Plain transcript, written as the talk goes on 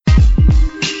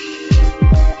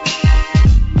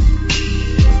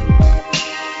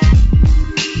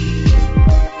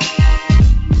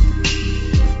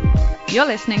You're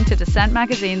listening to Dissent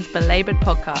Magazine's Belabored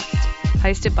podcast,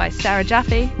 hosted by Sarah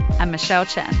Jaffe and Michelle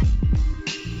Chen.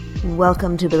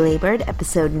 Welcome to Belabored,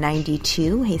 episode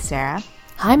 92. Hey, Sarah.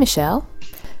 Hi, Michelle.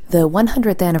 The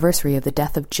 100th anniversary of the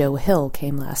death of Joe Hill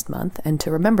came last month, and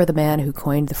to remember the man who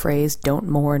coined the phrase, "Don't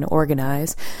mourn,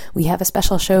 organize," we have a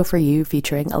special show for you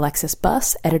featuring Alexis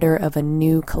Buss, editor of a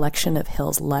new collection of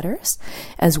Hill's letters,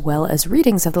 as well as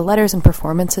readings of the letters and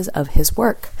performances of his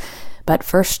work. But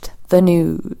first, the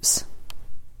news.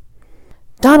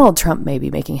 Donald Trump may be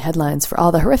making headlines for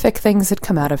all the horrific things that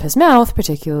come out of his mouth,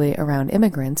 particularly around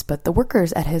immigrants, but the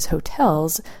workers at his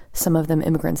hotels, some of them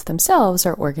immigrants themselves,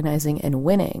 are organizing and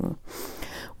winning.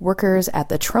 Workers at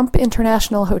the Trump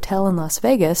International Hotel in Las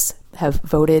Vegas have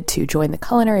voted to join the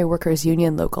Culinary Workers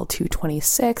Union Local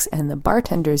 226 and the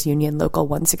Bartenders Union Local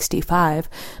 165,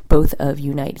 both of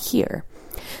Unite Here.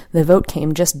 The vote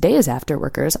came just days after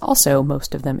workers, also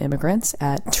most of them immigrants,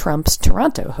 at Trump's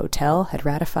Toronto hotel had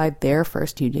ratified their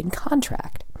first union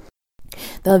contract.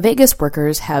 The Vegas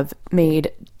workers have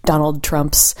made Donald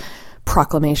Trump's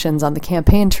proclamations on the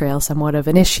campaign trail somewhat of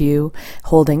an issue,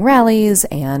 holding rallies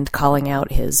and calling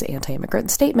out his anti-immigrant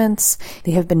statements.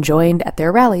 They have been joined at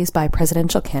their rallies by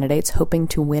presidential candidates hoping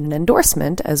to win an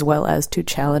endorsement as well as to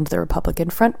challenge the Republican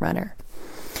frontrunner.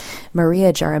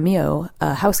 Maria Jaramillo,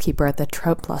 a housekeeper at the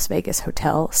Trump Las Vegas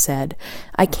hotel, said,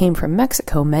 "I came from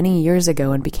Mexico many years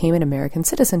ago and became an American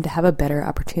citizen to have a better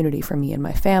opportunity for me and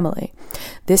my family.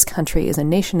 This country is a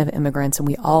nation of immigrants and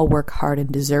we all work hard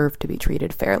and deserve to be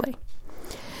treated fairly."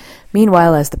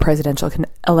 Meanwhile, as the presidential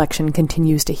election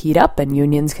continues to heat up and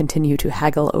unions continue to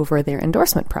haggle over their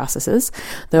endorsement processes,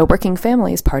 the Working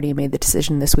Families Party made the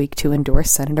decision this week to endorse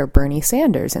Senator Bernie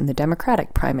Sanders in the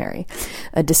Democratic primary,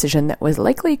 a decision that was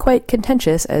likely quite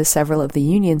contentious as several of the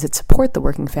unions that support the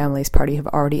Working Families Party have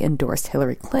already endorsed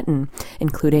Hillary Clinton,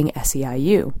 including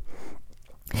SEIU.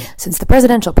 Since the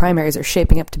presidential primaries are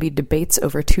shaping up to be debates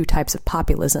over two types of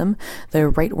populism, the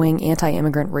right-wing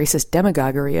anti-immigrant racist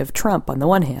demagoguery of Trump on the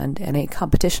one hand, and a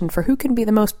competition for who can be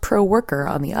the most pro-worker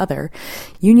on the other,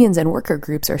 unions and worker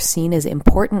groups are seen as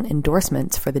important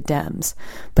endorsements for the Dems.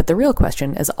 But the real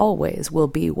question, as always, will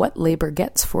be what labor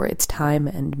gets for its time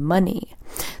and money.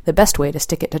 The best way to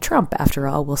stick it to Trump, after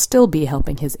all, will still be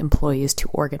helping his employees to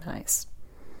organize.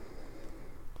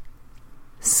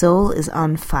 Seoul is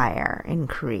on fire in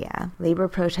Korea. Labor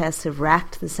protests have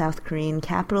racked the South Korean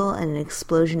capital and an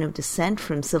explosion of dissent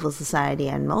from civil society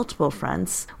on multiple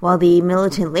fronts, while the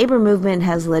militant labor movement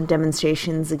has led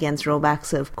demonstrations against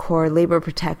rollbacks of core labor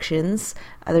protections.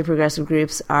 Other progressive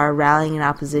groups are rallying in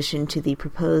opposition to the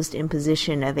proposed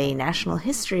imposition of a national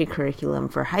history curriculum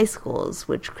for high schools,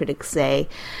 which critics say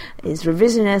is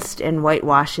revisionist and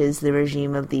whitewashes the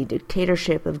regime of the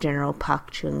dictatorship of General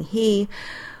Park Chung-hee,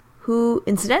 who,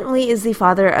 incidentally, is the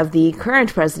father of the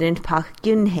current president, Park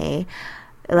Geun-hye,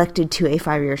 elected to a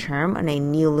 5-year term on a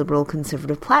neoliberal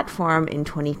conservative platform in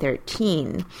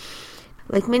 2013.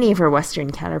 Like many of her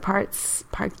Western counterparts,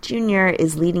 Park Jr.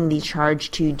 is leading the charge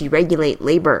to deregulate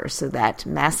labor so that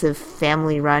massive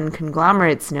family-run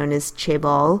conglomerates known as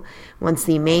chaebol, once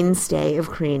the mainstay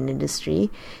of Korean industry,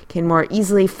 can more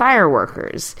easily fire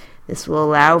workers. This will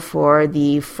allow for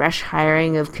the fresh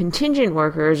hiring of contingent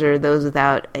workers or those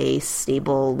without a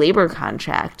stable labor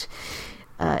contract.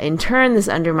 In turn, this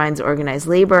undermines organized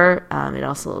labor. It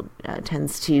also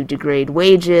tends to degrade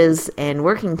wages and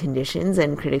working conditions,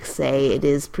 and critics say it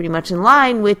is pretty much in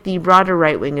line with the broader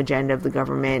right-wing agenda of the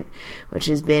government, which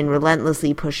has been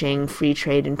relentlessly pushing free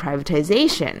trade and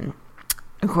privatization.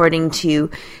 According to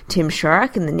Tim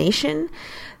Shurak in The Nation,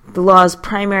 the law's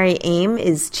primary aim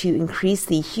is to increase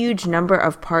the huge number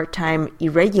of part-time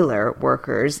irregular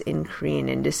workers in Korean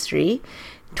industry,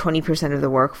 20% of the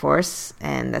workforce,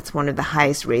 and that's one of the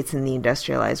highest rates in the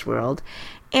industrialized world,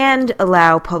 and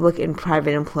allow public and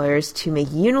private employers to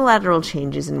make unilateral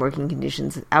changes in working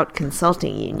conditions without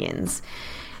consulting unions.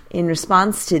 In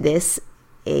response to this,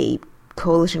 a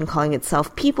coalition calling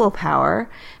itself People Power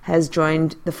has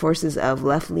joined the forces of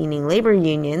left-leaning labor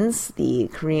unions, the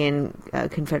Korean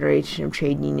Confederation of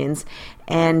Trade Unions,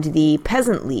 and the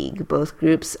Peasant League. Both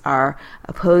groups are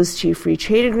opposed to free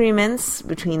trade agreements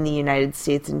between the United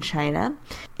States and China.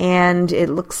 And it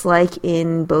looks like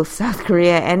in both South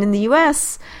Korea and in the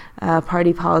U.S.,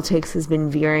 party politics has been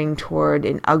veering toward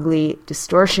an ugly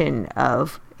distortion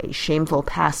of a shameful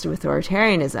past of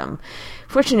authoritarianism.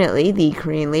 Fortunately, the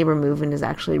Korean labor movement is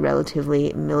actually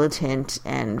relatively militant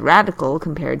and radical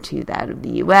compared to that of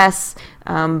the U.S.,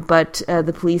 but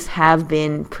the police have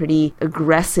been pretty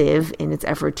aggressive in its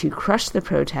effort to crush the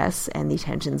protests, and the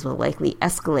tensions will likely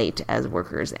escalate as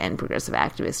workers and progressive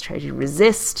activists try to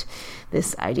resist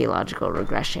this ideological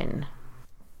regression.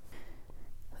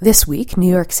 This week, New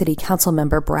York City Council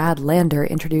member Brad Lander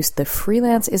introduced the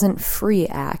Freelance Isn't Free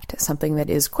Act, something that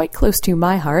is quite close to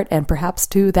my heart and perhaps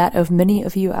to that of many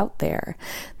of you out there.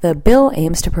 The bill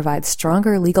aims to provide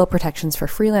stronger legal protections for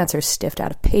freelancers stiffed out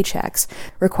of paychecks,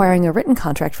 requiring a written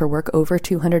contract for work over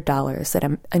 $200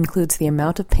 that includes the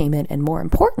amount of payment and, more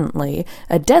importantly,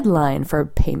 a deadline for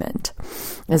payment.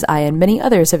 As I and many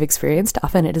others have experienced,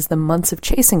 often it is the months of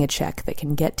chasing a check that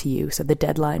can get to you, so the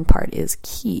deadline part is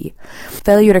key.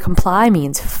 Failure to comply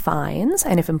means fines,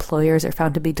 and if employers are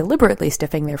found to be deliberately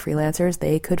stiffing their freelancers,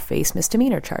 they could face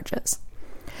misdemeanor charges.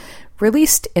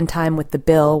 Released in time with the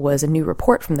bill was a new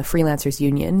report from the Freelancers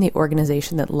Union, the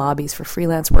organization that lobbies for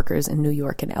freelance workers in New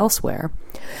York and elsewhere,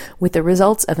 with the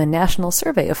results of a national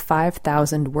survey of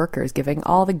 5,000 workers giving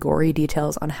all the gory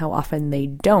details on how often they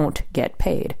don't get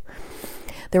paid.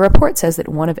 The report says that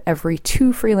 1 of every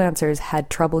 2 freelancers had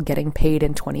trouble getting paid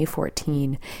in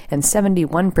 2014, and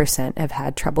 71% have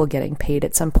had trouble getting paid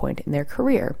at some point in their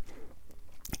career.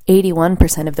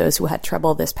 81% of those who had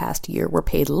trouble this past year were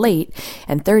paid late,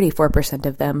 and 34%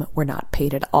 of them were not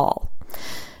paid at all.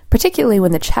 Particularly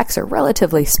when the checks are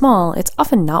relatively small, it's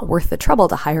often not worth the trouble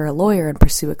to hire a lawyer and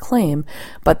pursue a claim,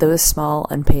 but those small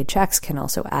unpaid checks can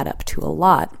also add up to a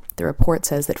lot. The report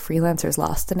says that freelancers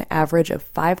lost an average of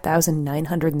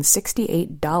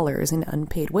 $5,968 in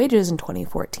unpaid wages in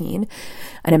 2014,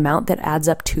 an amount that adds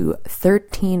up to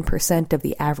 13% of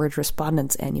the average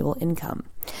respondent's annual income.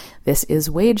 This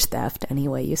is wage theft any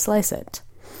way you slice it.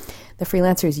 The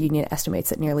Freelancers Union estimates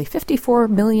that nearly 54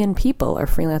 million people are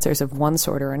freelancers of one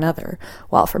sort or another.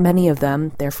 While for many of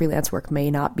them, their freelance work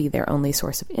may not be their only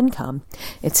source of income,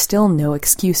 it's still no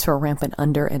excuse for rampant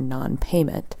under- and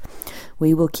non-payment.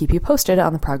 We will keep you posted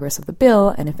on the progress of the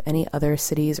bill and if any other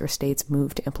cities or states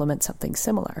move to implement something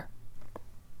similar.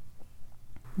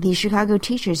 The Chicago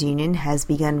Teachers Union has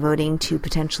begun voting to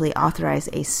potentially authorize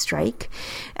a strike,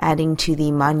 adding to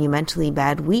the monumentally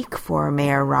bad week for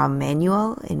Mayor Rahm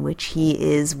Emanuel, in which he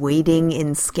is wading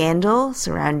in scandal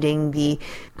surrounding the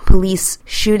police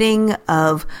shooting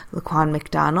of Laquan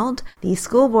McDonald. The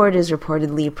school board is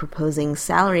reportedly proposing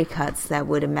salary cuts that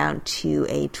would amount to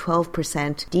a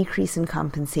 12% decrease in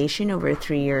compensation over a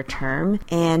 3-year term.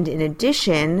 And in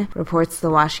addition, reports the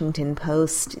Washington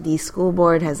Post, the school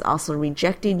board has also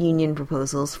rejected union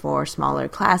proposals for smaller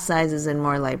class sizes and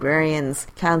more librarians,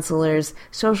 counselors,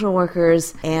 social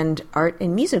workers, and art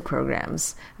and music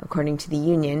programs, according to the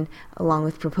union, along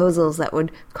with proposals that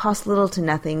would cost little to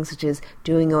nothing, such as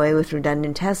doing away with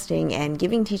redundant testing and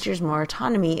giving teachers more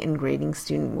autonomy in grading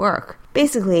student work.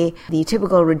 Basically, the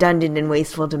typical redundant and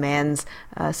wasteful demands,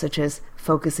 such as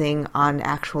focusing on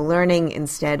actual learning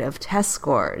instead of test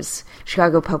scores.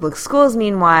 Chicago Public Schools,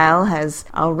 meanwhile, has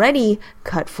already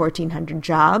cut 1,400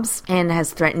 jobs and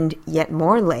has threatened yet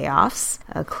more layoffs,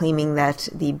 claiming that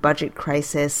the budget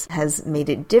crisis has made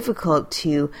it difficult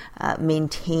to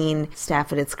maintain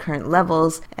staff at its current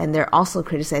levels, and they're also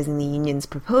criticizing the union's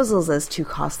proposals as too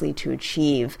costly to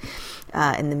achieve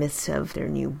in the midst of their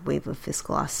new wave of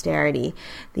fiscal austerity.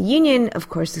 The union, of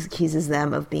course, accuses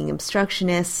them of being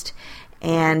obstructionist,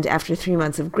 and after 3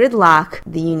 months of gridlock,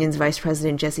 the union's vice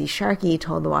president, Jesse Sharkey,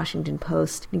 told the Washington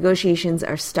Post, negotiations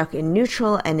are stuck in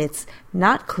neutral, and it's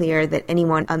not clear that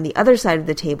anyone on the other side of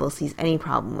the table sees any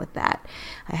problem with that.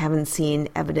 I haven't seen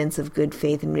evidence of good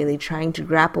faith in really trying to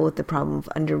grapple with the problem of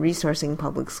under-resourcing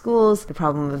public schools, the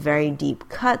problem of very deep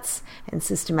cuts, and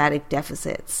systematic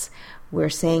deficits. We're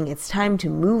saying it's time to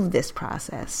move this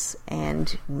process,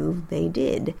 and move they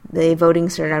did. The voting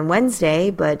started on Wednesday,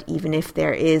 but even if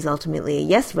there is ultimately a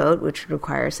yes vote, which would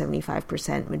require a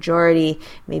 75% majority,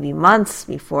 maybe months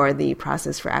before the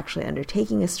process for actually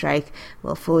undertaking a strike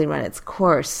will fully run its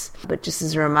course. But just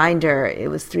as a reminder, it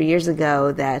was 3 years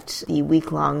ago that the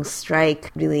week-long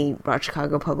strike really brought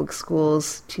Chicago Public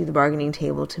Schools to the bargaining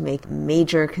table to make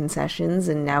major concessions,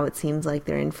 and now it seems like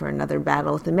they're in for another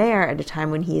battle with the mayor at a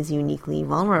time when he is uniquely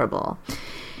vulnerable.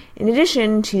 In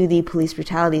addition to the police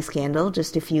brutality scandal,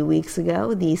 just a few weeks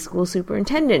ago, the school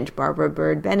superintendent, Barbara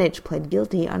Byrd Bennett, pled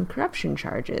guilty on corruption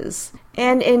charges.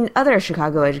 And in other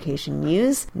Chicago education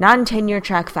news, non-tenure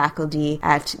track faculty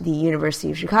at the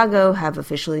University of Chicago have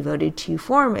officially voted to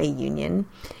form a union.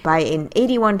 By an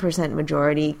 81%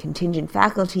 majority, contingent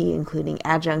faculty, including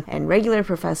adjunct and regular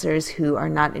professors who are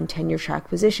not in tenure track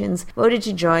positions, voted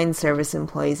to join Service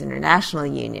Employees International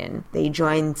Union. They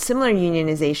joined similar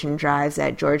unionization drives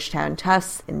at Georgetown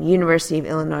Tufts and the University of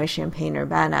Illinois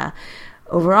Champaign-Urbana.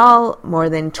 Overall, more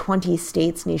than 20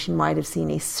 states nationwide have seen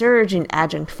a surge in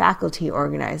adjunct faculty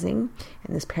organizing,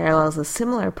 and this parallels a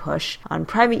similar push on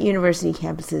private university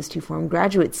campuses to form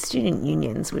graduate student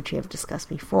unions, which we have discussed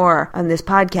before on this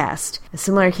podcast. A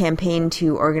similar campaign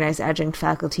to organize adjunct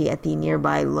faculty at the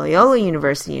nearby Loyola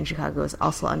University in Chicago is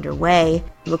also underway.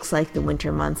 It looks like the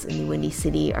winter months in the Windy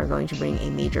City are going to bring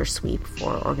a major sweep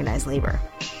for organized labor.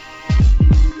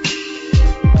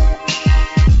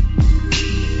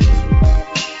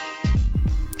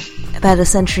 About a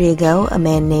century ago, a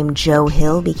man named Joe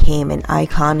Hill became an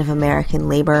icon of American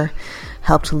labor,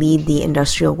 helped lead the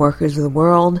industrial workers of the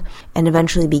world, and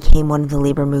eventually became one of the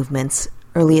labor movement's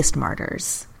earliest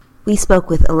martyrs. We spoke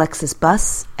with Alexis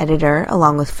Buss, editor,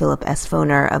 along with Philip S.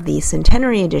 Foner, of the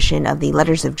centenary edition of the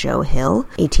Letters of Joe Hill,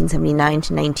 1879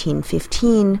 to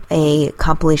 1915, a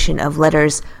compilation of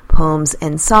letters, poems,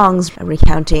 and songs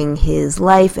recounting his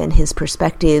life and his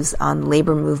perspectives on the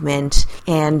labor movement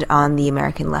and on the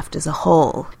American left as a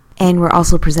whole. And we're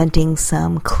also presenting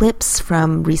some clips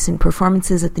from recent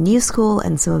performances at the New School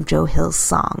and some of Joe Hill's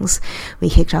songs.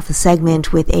 We kicked off the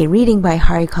segment with a reading by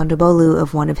Hari Kondabolu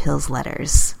of one of Hill's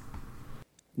letters.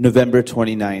 November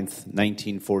 29th,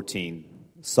 1914,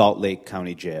 Salt Lake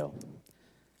County Jail.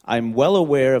 I'm well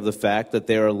aware of the fact that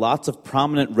there are lots of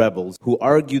prominent rebels who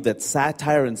argue that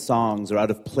satire and songs are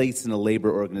out of place in a labor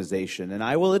organization, and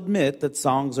I will admit that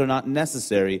songs are not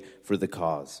necessary for the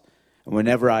cause. And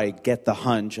whenever I get the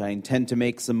hunch, I intend to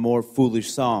make some more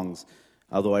foolish songs,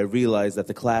 although I realize that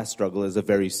the class struggle is a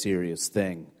very serious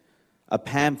thing. A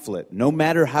pamphlet, no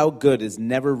matter how good, is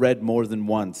never read more than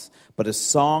once, but a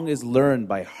song is learned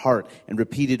by heart and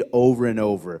repeated over and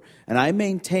over. And I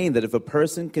maintain that if a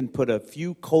person can put a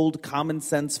few cold common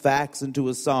sense facts into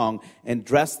a song and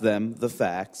dress them, the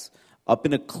facts, up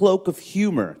in a cloak of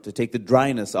humor to take the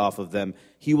dryness off of them,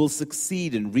 he will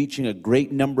succeed in reaching a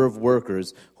great number of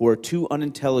workers who are too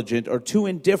unintelligent or too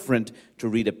indifferent to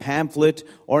read a pamphlet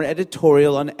or an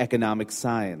editorial on economic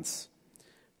science.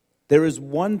 There is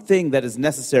one thing that is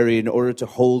necessary in order to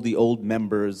hold the old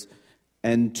members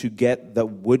and to get the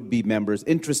would-be members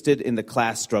interested in the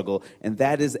class struggle, and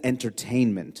that is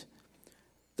entertainment.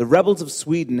 The rebels of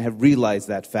Sweden have realized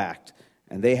that fact,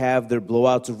 and they have their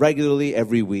blowouts regularly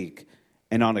every week.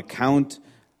 And on account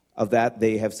of that,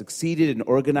 they have succeeded in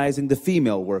organizing the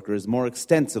female workers more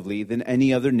extensively than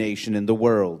any other nation in the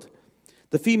world.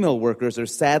 The female workers are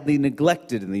sadly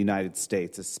neglected in the United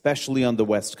States, especially on the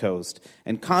West Coast,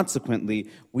 and consequently,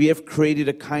 we have created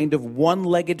a kind of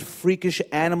one-legged freakish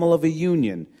animal of a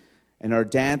union, and our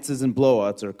dances and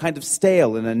blowouts are kind of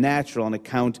stale and unnatural on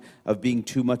account of being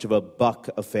too much of a buck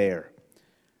affair.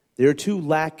 They are too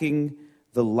lacking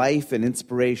the life and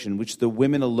inspiration which the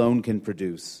women alone can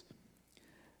produce.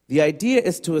 The idea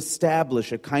is to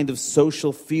establish a kind of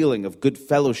social feeling of good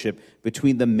fellowship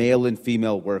between the male and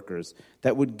female workers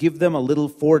that would give them a little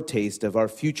foretaste of our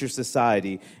future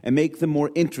society and make them more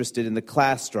interested in the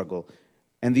class struggle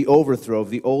and the overthrow of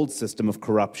the old system of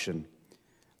corruption.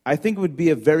 I think it would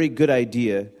be a very good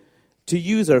idea to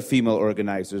use our female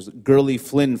organizers, Gurley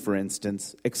Flynn, for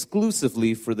instance,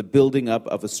 exclusively for the building up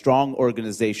of a strong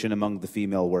organization among the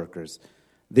female workers.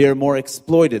 They are more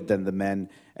exploited than the men,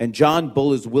 and John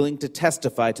Bull is willing to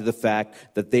testify to the fact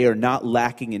that they are not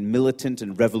lacking in militant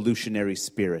and revolutionary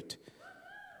spirit.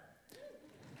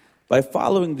 By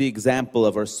following the example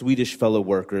of our Swedish fellow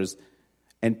workers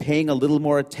and paying a little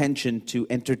more attention to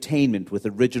entertainment with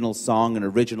original song and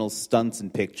original stunts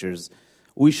and pictures,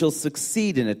 we shall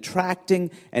succeed in attracting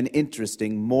and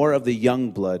interesting more of the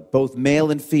young blood, both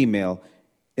male and female,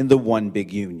 in the one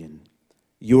big union.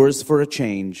 Yours for a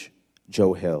change,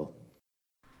 Joe Hill.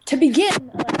 To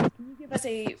begin, can you give us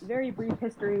a very brief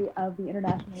history of the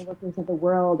International Workers of the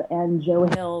World and Joe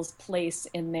Hill's place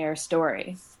in their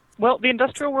story? Well, the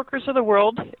Industrial Workers of the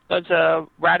World was a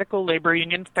radical labor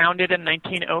union founded in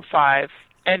 1905,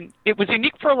 and it was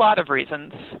unique for a lot of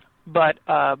reasons, but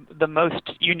the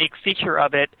most unique feature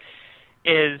of it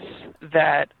is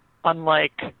that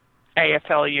unlike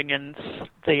AFL unions,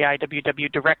 the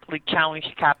IWW directly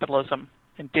challenged capitalism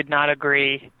and did not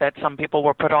agree that some people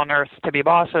were put on earth to be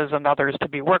bosses and others to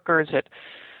be workers.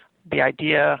 The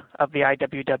idea of the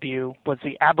IWW was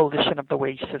the abolition of the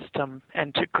wage system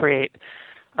and to create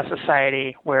a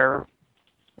society where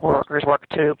workers work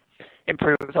to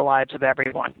improve the lives of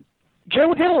everyone.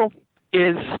 Joe Hill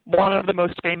is one of the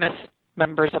most famous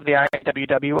members of the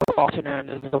IWW, also known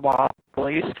as the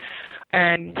Wobblies,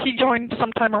 and he joined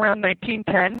sometime around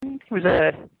 1910. He was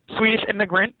a Swedish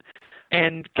immigrant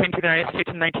and came to the United States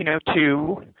in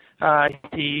 1902.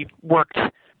 He worked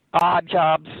odd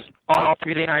jobs all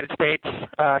through the United States.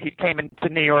 He came into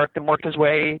New York and worked his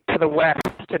way to the West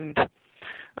and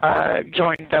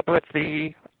joined up with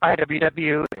the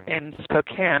IWW in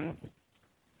Spokane.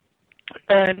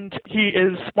 And he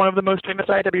is one of the most famous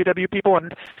IWW people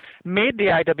and made the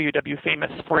IWW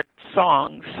famous for its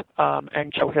songs.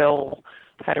 And Joe Hill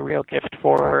had a real gift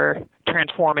for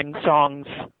transforming songs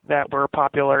that were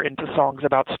popular into songs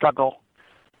about struggle.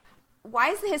 Why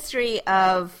is the history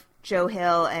of Joe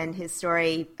Hill and his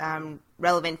story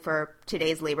relevant for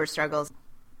today's labor struggles?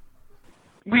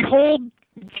 We hold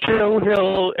Joe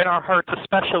Hill in our hearts,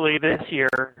 especially this year,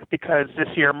 because this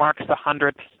year marks the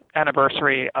 100th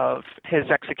anniversary of his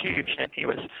execution. He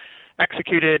was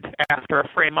executed after a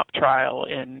frame-up trial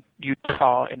in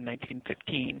Utah in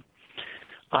 1915.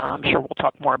 I'm sure we'll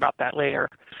talk more about that later.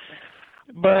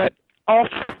 But all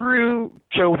through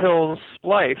Joe Hill's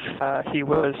life, he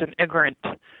was an immigrant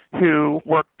who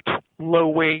worked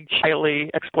low-wage,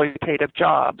 highly exploitative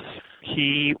jobs.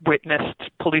 He witnessed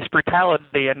police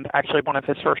brutality, and actually one of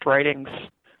his first writings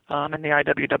in the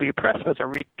IWW press was a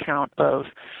recount of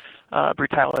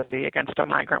brutality against a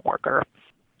migrant worker.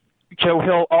 Joe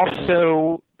Hill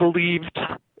also believed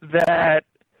that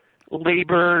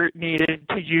labor needed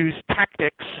to use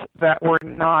tactics that were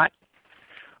not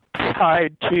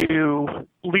tied to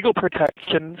legal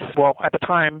protections. Well, at the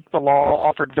time, the law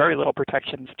offered very little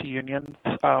protections to unions,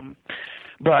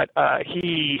 but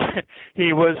he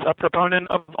was a proponent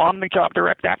of on-the-job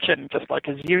direct action, just like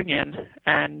his union,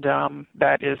 and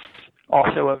that is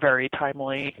also a very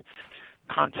timely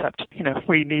concept.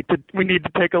 We need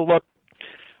to take a look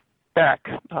back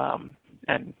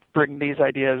and bring these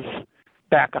ideas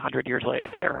back 100 years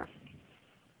later.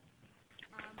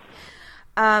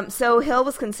 So Hill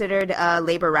was considered a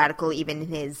labor radical even in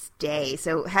his day.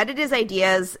 So how did his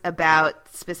ideas about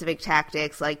specific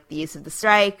tactics like the use of the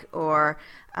strike or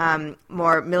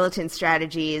more militant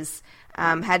strategies,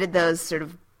 how did those sort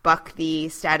of buck the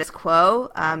status quo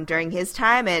during his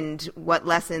time, and what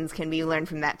lessons can we learn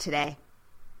from that today?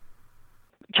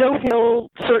 Joe Hill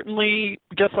certainly,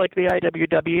 just like the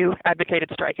IWW, advocated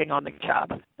striking on the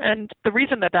job. And the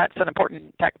reason that that's an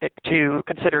important tactic to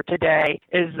consider today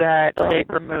is that the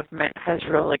labor movement has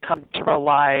really come to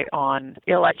rely on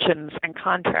elections and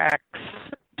contracts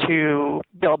to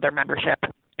build their membership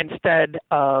instead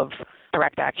of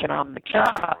direct action on the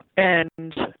job.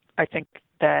 And I think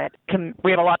that we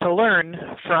have a lot to learn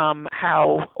from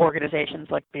how organizations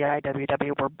like the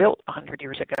IWW were built 100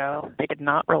 years ago. They did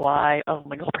not rely on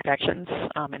legal protections.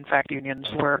 In fact, unions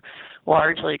were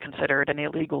largely considered an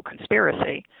illegal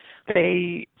conspiracy.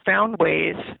 They found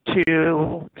ways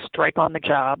to strike on the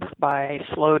job by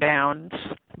slowdowns,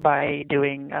 by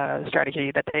doing a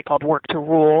strategy that they called work to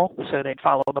rule. So they'd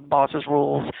follow the boss's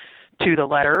rules to the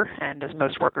letter, and as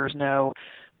most workers know,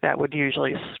 that would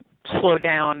usually slow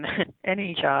down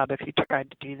any job if you tried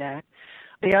to do that.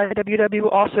 The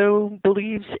IWW also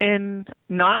believes in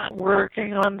not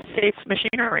working on safe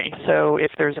machinery. So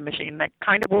if there's a machine that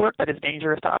kind of works that is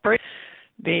dangerous to operate,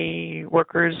 the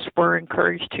workers were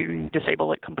encouraged to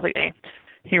disable it completely.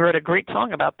 He wrote a great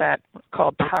song about that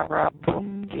called Tara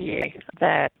Boom Die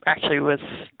that actually was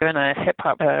given a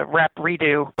hip-hop rap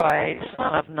redo by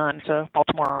Son of None, a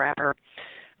Baltimore rapper.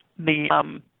 The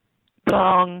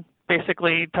song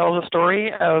basically tells a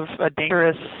story of a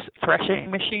dangerous threshing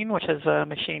machine, which is a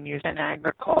machine used in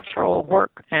agricultural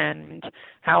work, and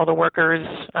how the workers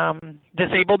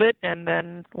disabled it and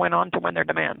then went on to win their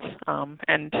demands.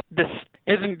 And this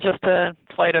isn't just a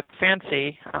flight of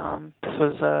fancy. This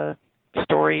was a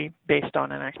story based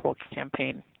on an actual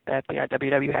campaign that the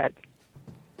IWW had.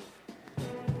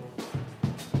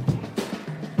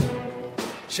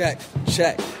 Check,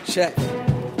 check, check.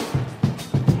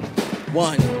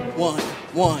 1, 1,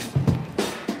 1.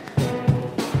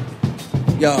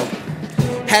 Yo,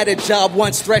 had a job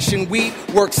once threshing wheat,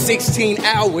 worked 16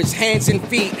 hours, hands and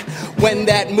feet. When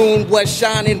that moon was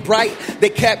shining bright, they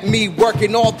kept me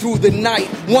working all through the night.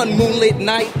 One moonlit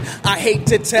night, I hate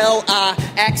to tell, I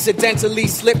accidentally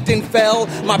slipped and fell.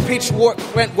 My pitchfork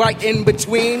went right in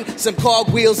between some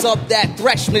cogwheels of that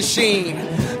thresh machine.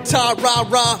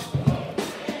 Ta-ra-ra,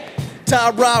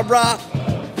 ta-ra-ra,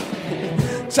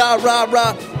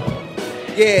 ta-ra-ra.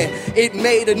 Yeah, it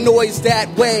made a noise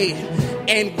that way.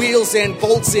 And wheels and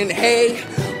bolts and hay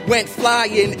went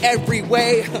flying every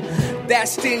way. That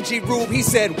stingy Rube, he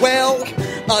said, well,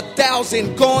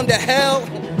 1,000 gone to hell.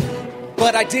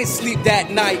 But I did sleep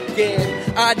that night,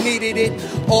 yeah, I needed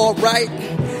it, all right.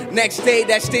 Next day,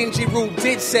 that stingy Rube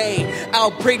did say,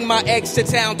 I'll bring my eggs to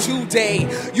town today.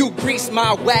 You grease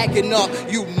my wagon up,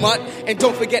 you mutt, and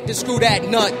don't forget to screw that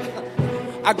nut.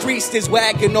 I greased his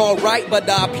wagon all right, but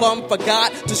I plumb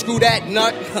forgot to screw that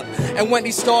nut. And when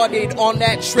he started on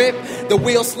that trip, the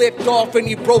wheel slipped off and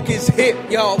he broke his hip.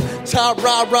 Yo,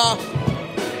 ta-ra-ra,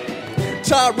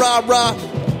 ta-ra-ra,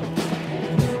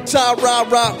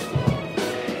 ta-ra-ra.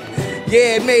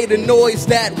 Yeah, it made a noise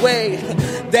that way.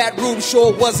 That room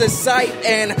sure was a sight,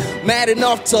 and mad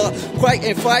enough to fight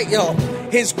and fight, yo.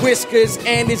 His whiskers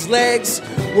and his legs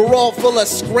were all full of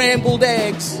scrambled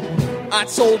eggs. I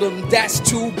told him, that's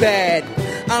too bad.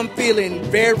 I'm feeling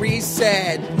very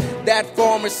sad. That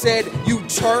farmer said, you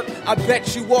Turk, I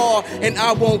bet you are, and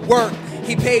I won't work.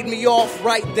 He paid me off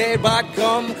right there by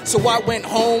gum. So I went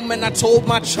home and I told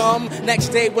my chum. Next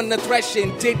day when the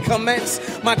threshing did commence,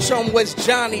 my chum was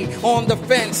Johnny on the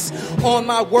fence. On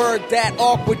my word, that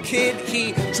awkward kid,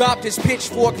 he dropped his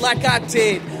pitchfork like I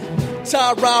did.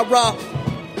 Ta-ra-ra,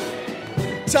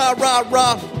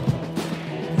 ta-ra-ra,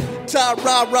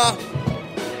 ta-ra-ra.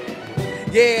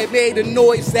 Yeah, it made a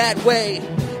noise that way.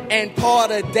 And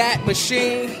part of that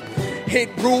machine hit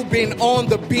Reuben on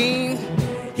the beam.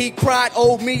 He cried,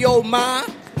 oh me, oh my.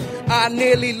 I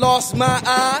nearly lost my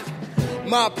eye.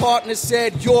 My partner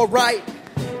said, you're right.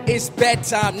 It's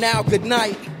bedtime now, good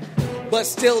night. But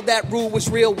still that rule was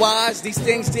real wise. These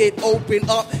things did open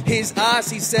up his eyes.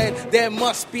 He said, there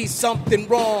must be something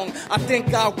wrong. I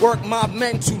think I worked my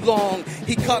men too long.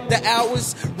 He cut the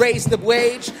hours, raised the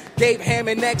wage, gave ham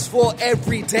and eggs for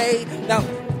every day. Now,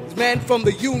 man from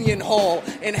the Union Hall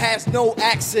and has no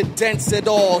accidents at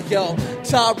all. Yo,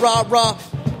 ta-ra-ra,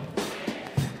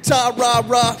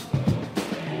 ta-ra-ra,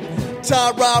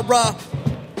 ta-ra-ra.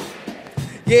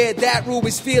 Yeah, that Rube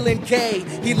is feeling gay.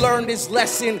 He learned his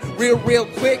lesson real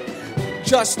quick.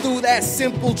 Just through that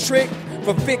simple trick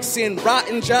for fixing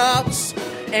rotten jobs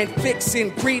and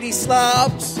fixing greedy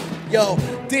slobs. Yo,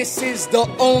 this is the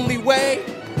only way.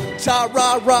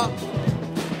 Ta-ra-ra,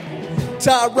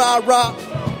 ta-ra-ra,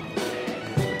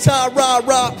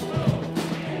 ta-ra-ra.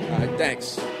 All right,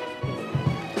 thanks.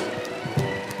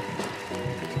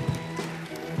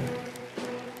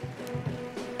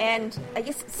 And I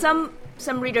guess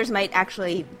some readers might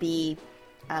actually be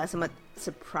somewhat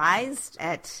surprised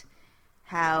at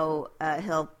how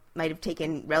Hill might have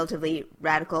taken relatively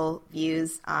radical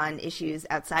views on issues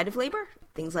outside of labor,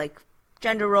 things like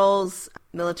gender roles,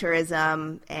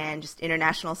 militarism, and just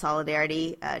international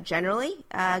solidarity generally.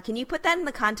 Can you put that in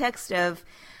the context of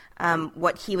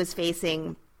what he was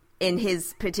facing in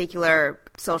his particular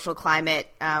social climate?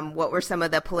 What were some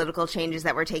of the political changes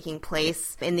that were taking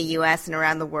place in the U.S. and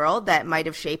around the world that might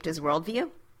have shaped his worldview?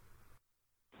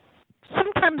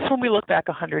 Sometimes when we look back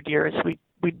 100 years,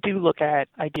 we do look at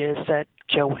ideas that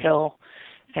Joe Hill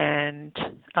and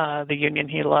the union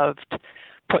he loved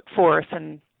put forth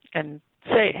and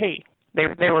say, hey,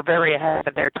 they were very ahead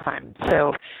of their time.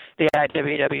 So the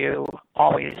IWW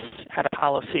always had a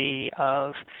policy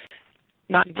of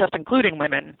not just including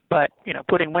women, but,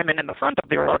 putting women in the front of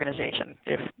their organization.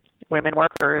 If women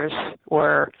workers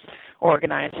were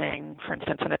organizing, for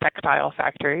instance, in a textile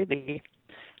factory, the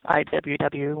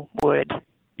IWW would,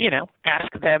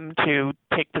 ask them to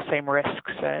take the same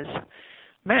risks as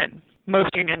men.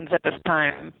 Most unions at this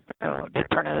time, at the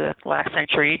turn of the last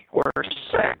century, were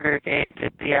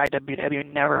segregated. The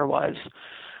IWW never was.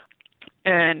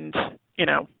 And,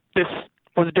 this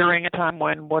was during a time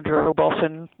when Woodrow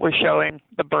Wilson was showing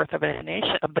the birth of the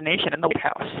nation in the White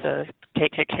House, the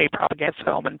KKK propaganda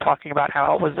film, and talking about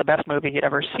how it was the best movie he'd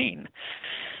ever seen.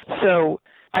 So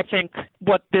I think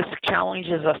what this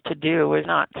challenges us to do is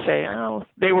not say, oh,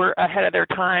 they were ahead of their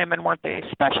time and weren't they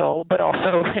special, but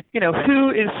also,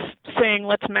 who is saying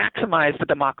let's maximize the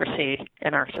democracy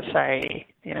in our society?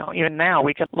 Even now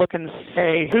we could look and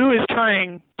say, who is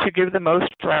trying to give the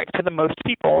most right to the most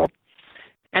people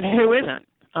and who isn't?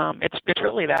 It's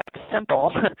really that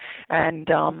simple, and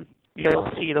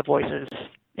you'll see the voices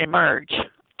emerge.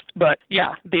 But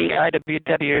yeah, the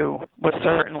IWW was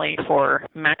certainly for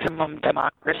maximum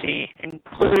democracy,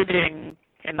 including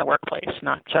in the workplace,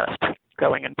 not just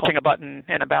going and pushing a button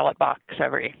in a ballot box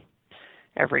every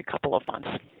couple of months.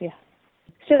 Yeah.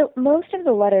 So most of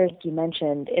the letters you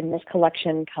mentioned in this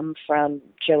collection come from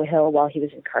Joe Hill while he was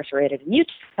incarcerated in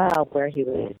Utah, where he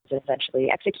was eventually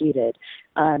executed.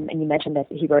 And you mentioned that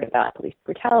he wrote about police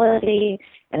brutality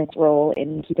and its role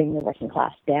in keeping the working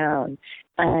class down.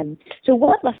 So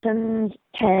what lessons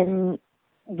can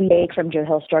we take from Joe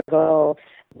Hill's struggle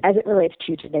as it relates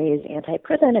to today's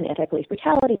anti-prison and anti-police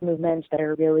brutality movements that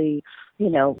are really,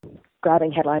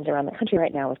 grabbing headlines around the country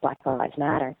right now with Black Lives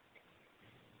Matter?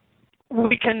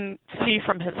 We can see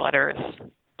from his letters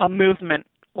a movement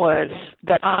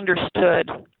that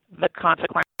understood the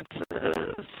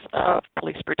consequences of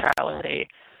police brutality,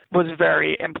 was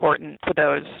very important to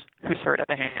those who served at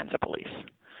the hands of police.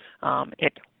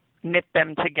 It knit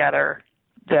them together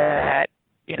that,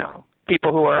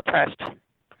 people who are oppressed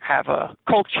have a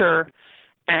culture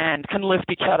and can lift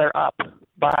each other up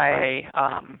by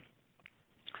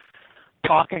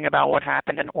talking about what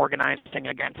happened and organizing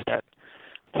against it.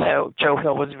 So Joe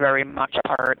Hill was very much a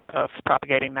part of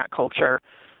propagating that culture,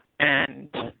 and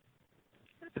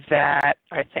that,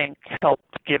 I think,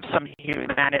 helped give some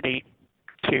humanity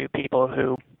to people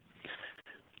who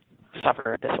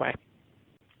suffered this way.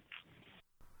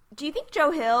 Do you think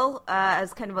Joe Hill,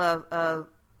 as kind of a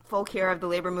folk hero of the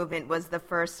labor movement, was the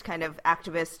first kind of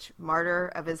activist martyr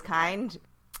of his kind?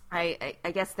 I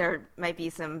guess there might be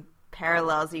some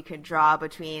parallels you could draw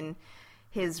between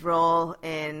his role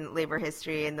in labor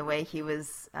history and the way he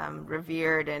was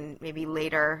revered, and maybe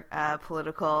later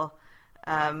political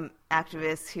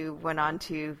activists who went on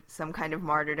to some kind of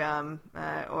martyrdom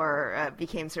or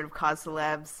became sort of cause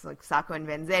celebs, like Sacco and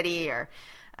Vanzetti, or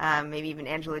maybe even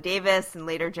Angela Davis in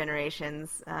later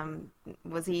generations.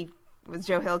 Was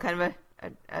Joe Hill kind of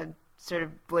a sort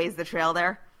of blazed the trail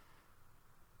there?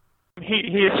 He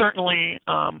is certainly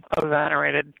a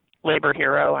venerated labor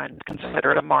hero and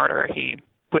considered a martyr. He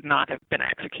would not have been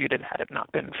executed had it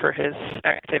not been for his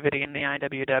activity in the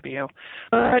IWW.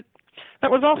 But that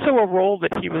was also a role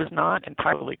that he was not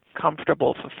entirely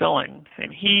comfortable fulfilling,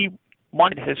 and he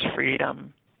wanted his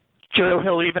freedom. Joe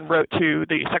Hill even wrote to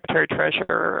the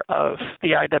Secretary-Treasurer of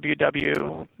the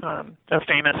IWW, a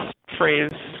famous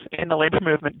phrase in the labor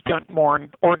movement, "Don't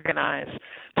mourn, organize,"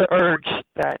 to urge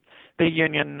that the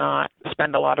union not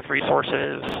spend a lot of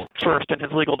resources, first in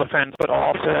his legal defense, but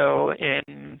also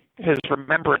in his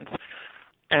remembrance.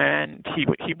 And he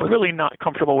was really not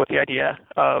comfortable with the idea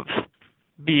of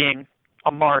being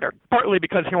a martyr, partly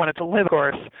because he wanted to live, of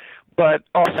course, but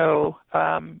also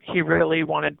he really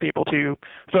wanted people to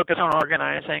focus on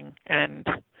organizing and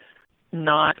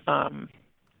not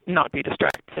be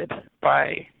distracted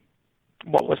by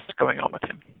what was going on with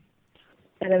him.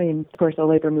 And I mean, of course, the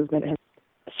labor movement has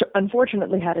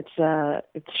unfortunately had its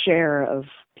share of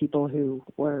people who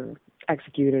were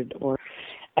executed or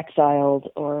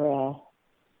exiled or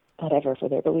whatever for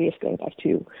their beliefs, going back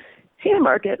to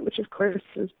Haymarket, which of course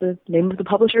is the name of the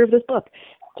publisher of this book,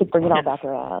 to bring it all back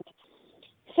around.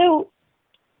 So,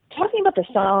 talking about the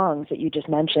songs that you just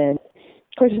mentioned,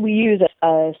 of course, we use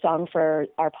a song for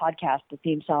our podcast. The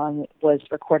theme song was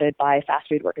recorded by fast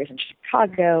food workers in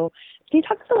Chicago. Can you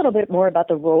talk a little bit more about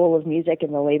the role of music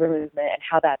in the labor movement and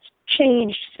how that's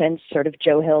changed since sort of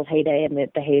Joe Hill's heyday and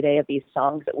the heyday of these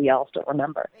songs that we all still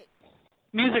remember?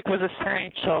 Music was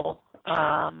essential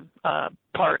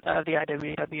part of the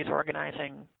IWW's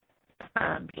organizing.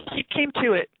 He came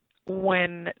to it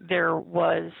when there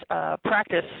was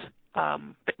practice,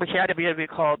 which the IWW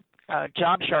called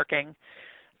job sharking.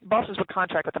 Bosses would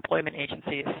contract with employment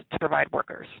agencies to provide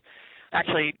workers.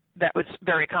 Actually, that was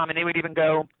very common. They would even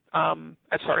go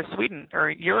as far as Sweden or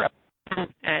Europe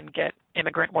and get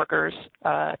immigrant workers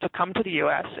to come to the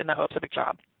U.S. in the hopes of a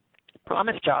job,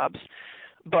 promise jobs.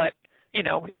 But,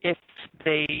 if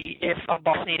a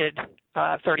boss needed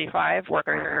 35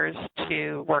 workers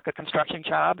to work a construction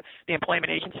job, the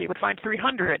employment agency would find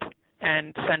 300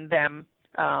 and send them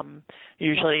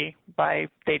usually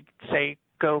they'd say,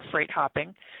 go freight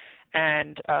hopping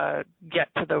and get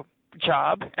to the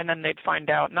job, and then they'd find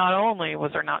out not only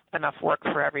was there not enough work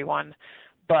for everyone,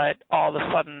 but all of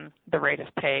a sudden the rate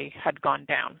of pay had gone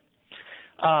down.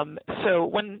 So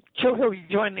when Joe Hill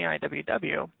joined the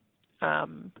IWW,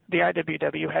 the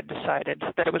IWW had decided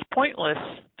that it was pointless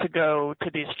to go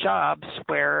to these jobs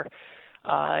where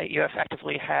you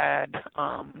effectively had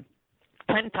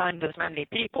 10 times as many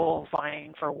people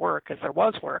vying for work as there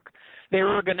was work. They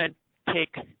were going to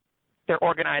take their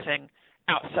organizing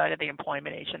outside of the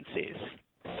employment agencies.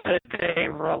 So they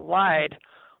relied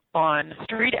on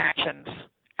street actions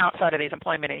outside of these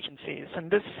employment agencies.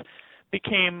 And this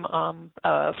became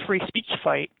a free speech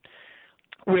fight,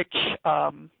 which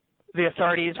the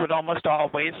authorities would almost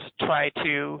always try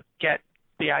to get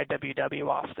the IWW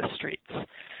off the streets.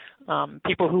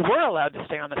 People who were allowed to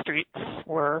stay on the streets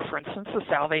were, for instance, the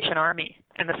Salvation Army.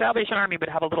 And the Salvation Army would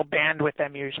have a little band with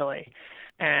them usually.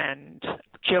 And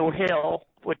Joe Hill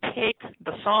would take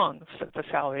the songs that the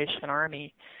Salvation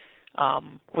Army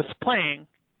was playing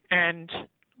and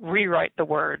rewrite the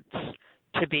words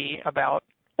to be about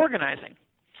organizing.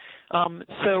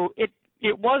 So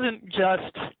it wasn't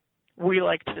just we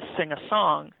like to sing a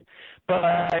song,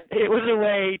 but it was a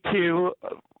way to,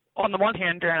 on the one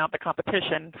hand, drown out the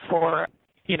competition for,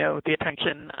 the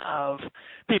attention of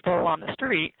people on the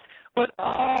street, but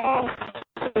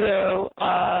also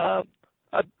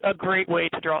a great way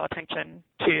to draw attention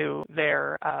to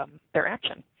their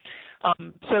action.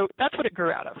 So that's what it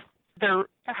grew out of. There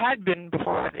had been,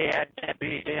 before they had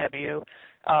WDW,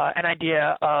 an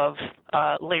idea of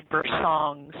labor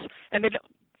songs, and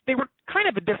they were kind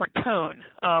of a different tone,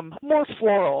 more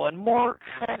floral and more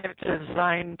kind of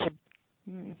designed to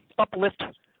uplift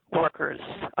workers,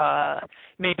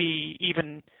 maybe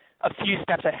even a few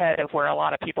steps ahead of where a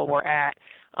lot of people were at.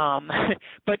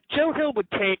 But Joe Hill would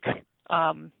take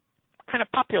kind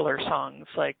of popular songs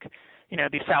like,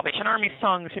 these Salvation Army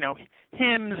songs,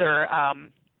 hymns or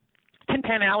Tin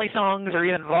Pan Alley songs or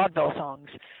even vaudeville songs,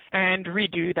 and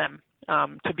redo them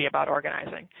to be about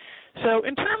organizing. So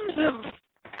in terms of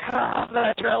how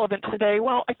that's relevant today,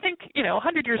 well, I think,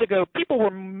 100 years ago, people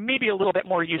were maybe a little bit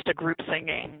more used to group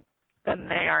singing than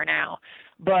they are now.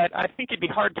 But I think you'd be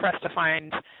hard-pressed to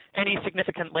find any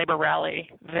significant labor rally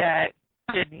that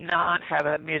did not have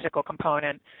a musical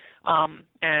component.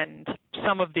 And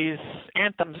some of these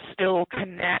anthems still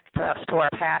connect us to our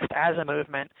past as a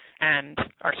movement and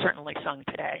are certainly sung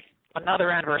today. Another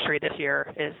anniversary this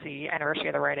year is the anniversary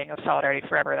of the writing of Solidarity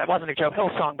Forever. That wasn't a Joe Hill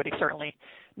song, but he certainly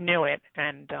knew it,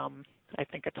 and I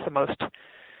think it's the most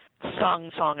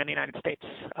sung song in the United States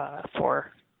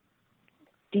for.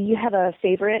 Do you have a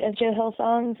favorite of Joe Hill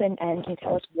songs, and can you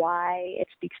tell us why it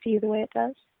speaks to you the way it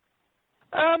does?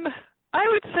 I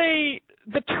would say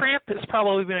The Tramp is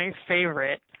probably my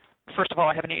favorite. First of all,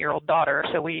 I have an 8-year-old daughter,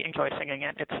 so we enjoy singing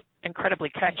it. It's incredibly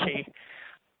catchy.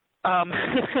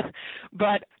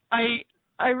 But I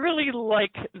really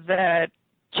like that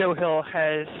Joe Hill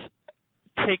has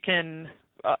taken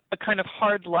a kind of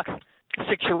hard luck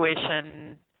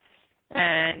situation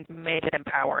and made it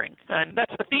empowering. And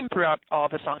that's the theme throughout all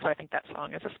of his songs, so I think that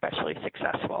song is especially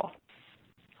successful.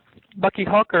 Bucky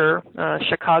Hawker,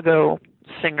 Chicago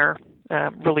singer,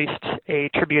 released a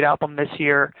tribute album this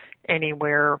year,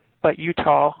 Anywhere But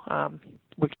Utah,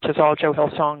 which is all Joe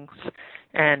Hill songs,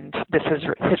 and this is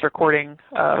his recording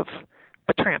of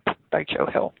The Tramp by Joe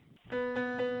Hill.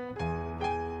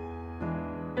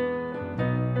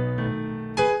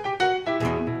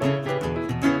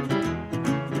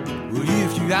 Well,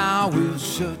 if you always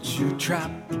shut your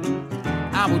trap,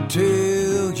 I would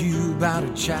tell you about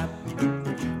a chap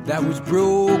that was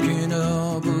broken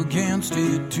up against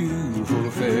it too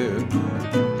for fair.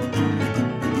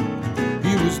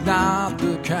 He was not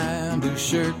the kind of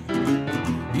shirt,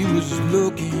 he was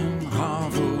looking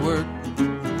hard for work,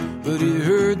 but he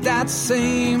heard that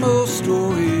same old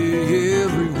story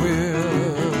everywhere.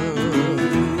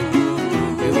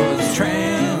 It was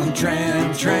tramp,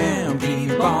 tramp, tramp,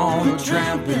 keep on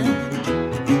tramping.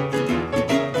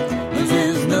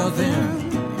 There's nothing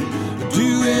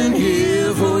doing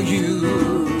here for you.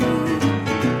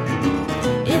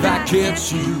 If I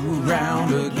catch you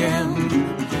around again,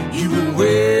 you will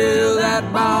wear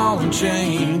that ball and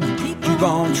chain. Keep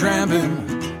on tramping,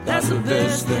 that's the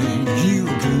best thing you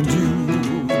can do.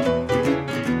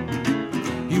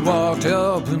 He walked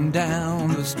up and down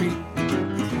the street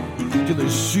till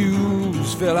his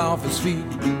shoes fell off his feet.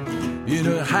 In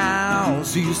a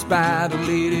house he spied a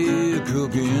lady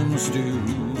cooking stew.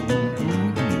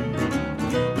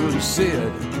 Well, he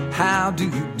said, how do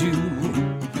you do?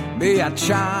 May I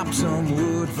chop some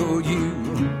wood for you?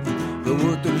 But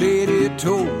what the lady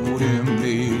told him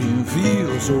made him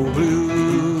feel so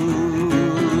blue.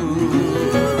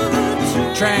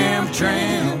 So tramp,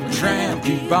 tramp, tramp,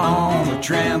 keep on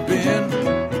a-tramping.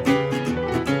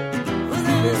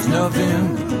 There's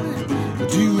nothing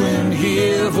doing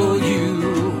here for you.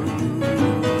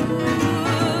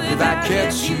 If I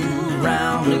catch you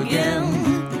round again,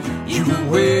 you will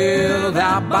wear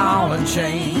that ball and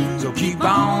chain. So keep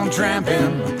on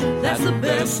tramping, that's the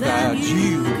best that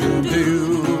you can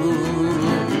do.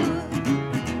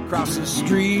 Across the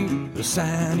street, the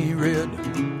sign he read,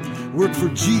 work for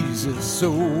Jesus,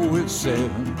 so it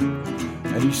said.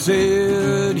 And he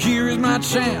said, here is my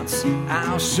chance,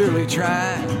 I'll surely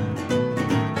try.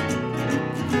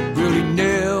 Well, he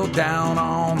knelt down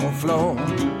on the floor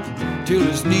till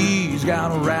his knees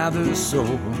got rather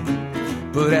sore.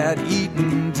 But at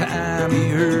eating time he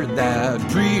heard that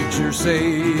preacher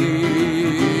say,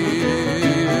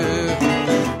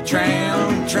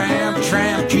 tramp, tramp,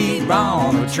 tramp, keep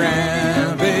on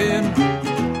a-tramping.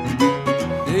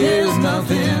 There's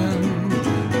nothing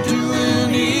doing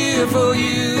here for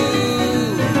you.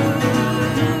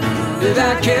 If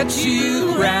I catch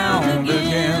you round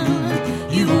again,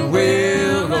 you will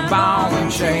wear the ball and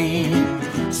chain.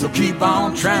 So keep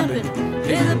on tramping,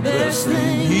 it's the best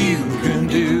thing you can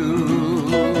do.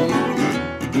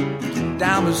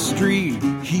 Down the street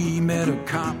he met a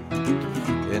cop,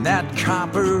 and And that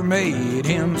copper made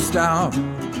him stop.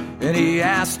 And he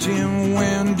asked him,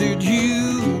 when did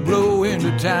you blow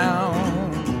into town?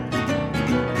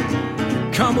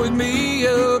 Come with me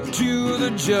up to the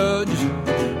judge.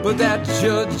 But that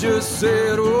judge just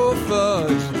said, oh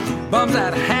fudge, bums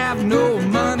that have no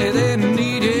money, they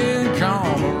needn't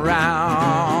come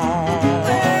around.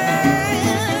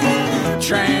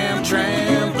 Tramp,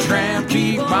 tramp, tramp,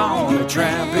 keep on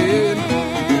tramping,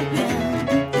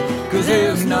 'cause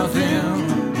there's nothing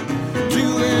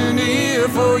doing here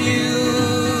for you.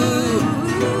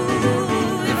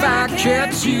 If I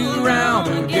catch you round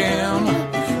again,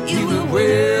 you will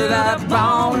wear that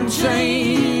ball and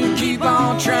chain. Keep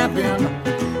on tramping,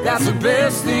 that's the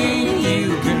best thing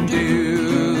you can do.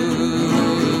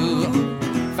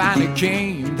 Finally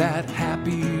came that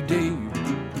happy day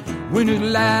when his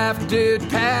life did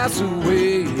pass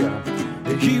away.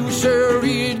 He was sure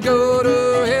he'd go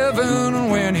to heaven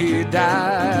when he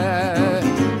died.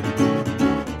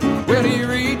 When he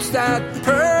reached that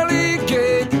pearly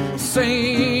gate,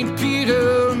 St.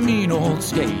 Peter, mean old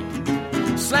skate,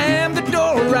 slammed the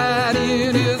door right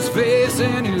in his face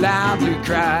and he loudly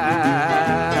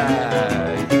cried.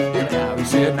 Now he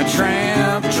said, now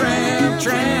tramp, tramp,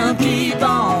 tramp, keep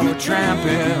on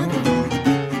tramping,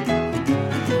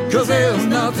 'cause there's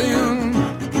nothing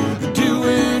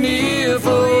doing here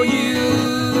for you.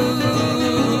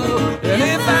 And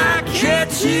if I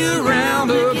catch you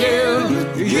round again,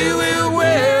 you will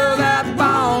wear that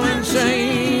ball and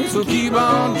chain. So keep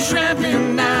on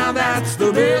tramping now, that's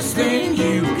the best thing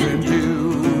you can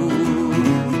do.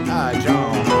 Hi,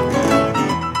 John.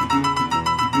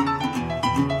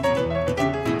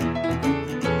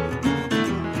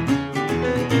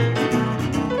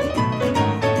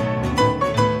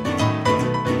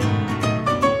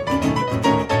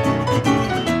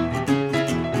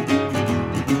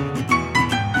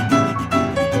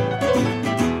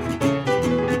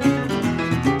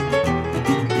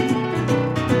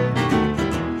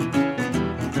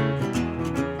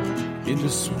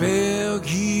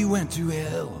 He went to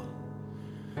hell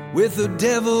with the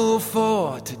devil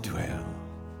for to dwell,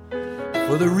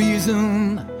 for the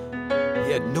reason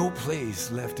he had no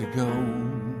place left to go.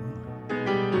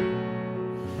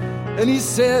 And he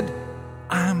said,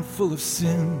 I'm full of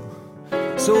sin,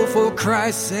 so for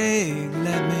Christ's sake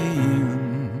let me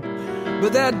in.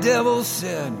 But that devil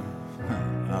said,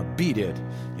 beat it,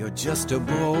 you're just a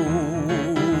bro.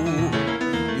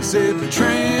 He said,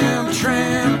 tramp,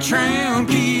 tramp, tramp,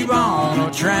 keep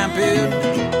on tramping,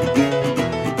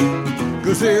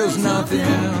 'cause there's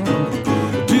nothing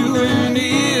doing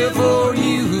here for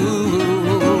you.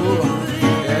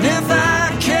 And if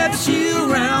I catch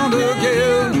you round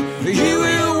again, you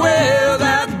will wear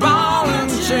that ball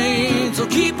and chain. So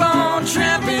keep on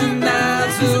tramping,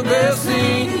 that's the best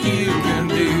thing you can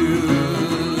do.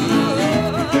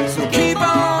 So keep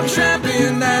on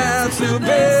tramping, that's the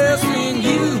best thing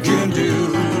you can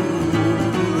do.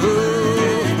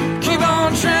 Keep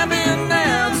on tramping,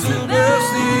 that's the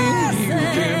best thing you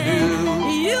can do.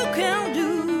 You can do.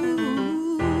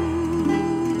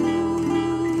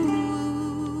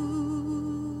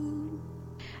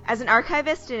 As an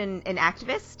archivist and an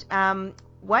activist,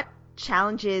 what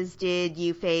challenges did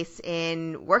you face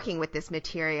in working with this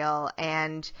material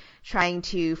and trying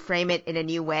to frame it in a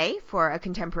new way for a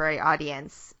contemporary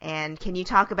audience? And can you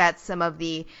talk about some of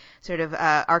the sort of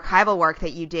archival work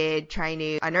that you did trying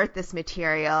to unearth this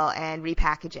material and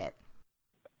repackage it?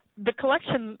 The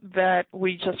collection that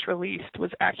we just released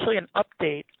was actually an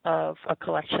update of a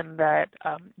collection that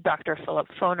Dr. Philip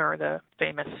Foner, the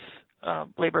famous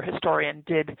labor historian,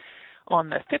 did on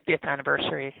the 50th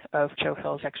anniversary of Joe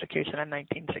Hill's execution in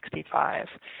 1965.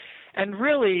 And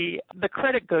really, the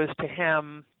credit goes to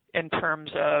him in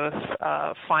terms of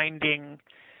finding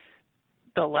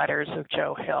the letters of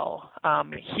Joe Hill.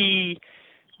 He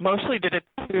mostly did it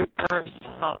through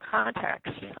personal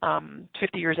contacts.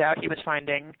 50 years out, he was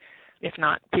finding, if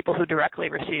not people who directly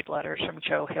received letters from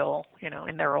Joe Hill,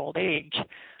 in their old age,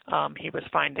 he was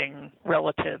finding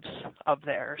relatives of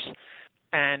theirs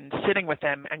and sitting with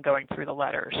them and going through the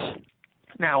letters.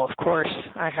 Now, of course,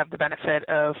 I have the benefit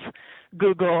of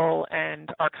Google and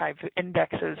archive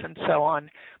indexes and so on,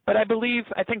 but I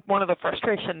think one of the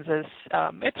frustrations is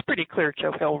it's pretty clear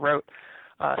Joe Hill wrote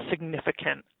a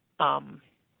significant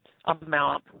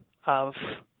amount of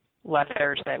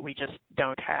letters that we just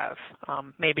don't have.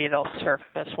 Maybe they'll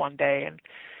surface one day, and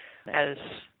as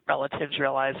relatives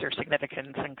realize their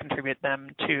significance and contribute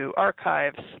them to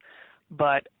archives.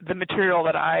 But the material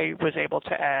that I was able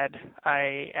to add,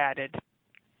 I added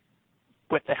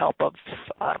with the help of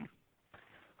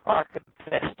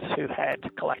archivists who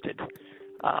had collected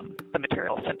the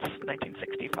material since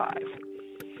 1965.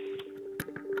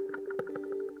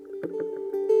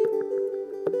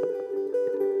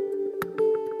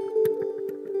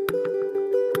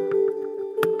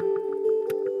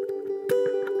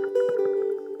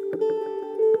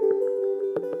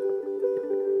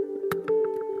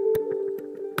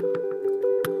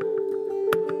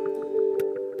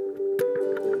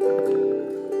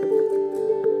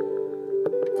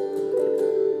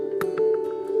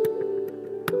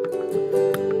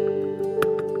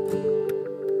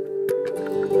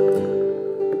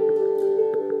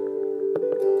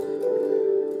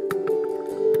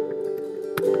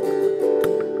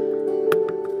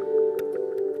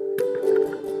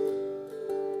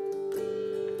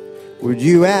 Would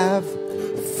you have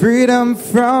freedom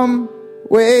from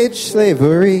wage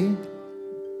slavery?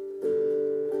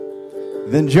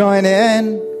 Then join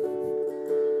in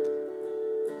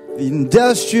the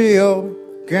industrial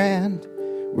grand.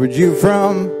 Would you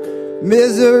from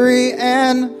misery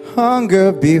and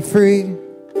hunger be free?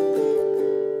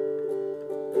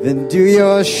 Then do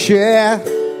your share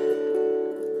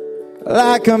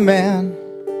like a man.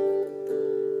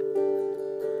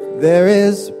 There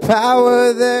is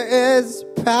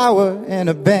power in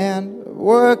a band of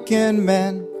working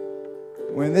men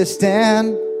when they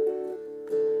stand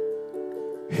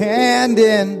hand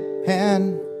in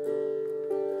hand.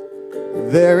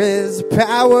 There is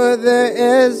power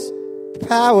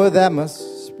that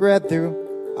must spread through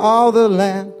all the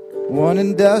land. One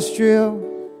industrial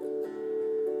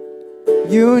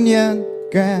union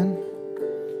grand.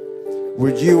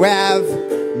 Would you have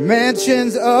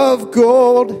mansions of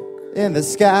gold in the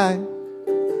sky?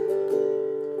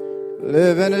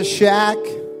 Live in a shack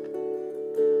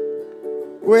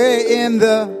way in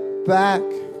the back?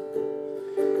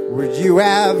 Would you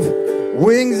have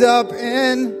wings up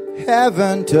in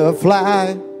heaven to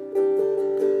fly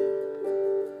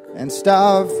and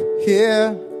starve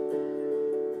here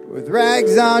with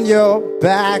rags on your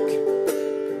back?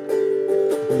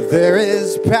 There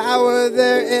is power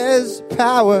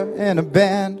in a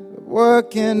band of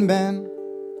working men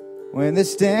when they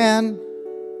stand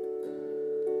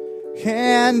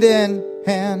hand in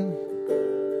hand.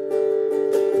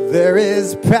 There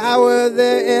is power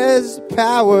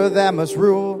that must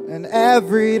rule in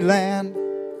every land.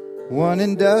 One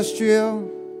industrial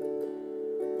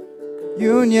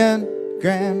union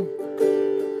grand.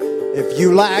 If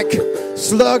you like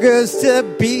sluggers to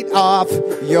beat off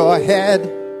your head,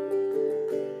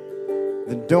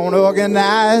 then don't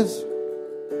organize.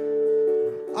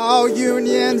 All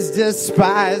unions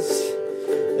despise.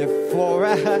 If for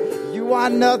you are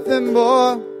nothing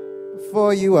more,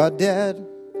 for you are dead.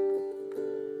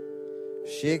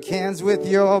 Shake hands with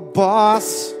your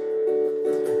boss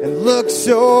and look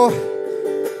so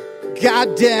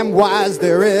goddamn wise.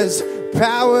 There is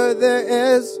power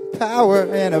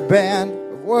in a band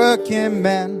of working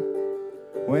men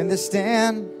when they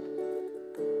stand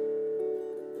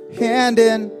hand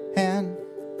in hand.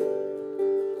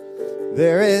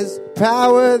 There is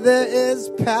power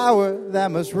that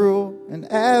must rule in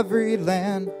every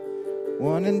land.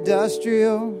 One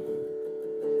industrial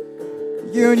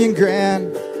union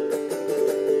grand.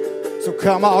 So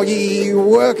come all ye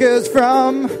workers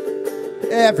from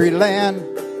every land,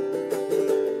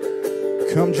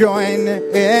 come join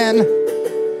in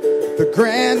the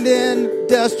grand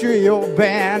industrial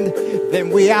band.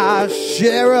 Then we our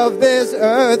share of this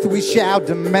earth we shall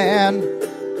demand.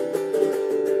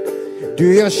 Do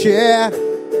your share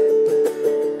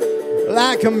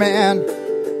like a man.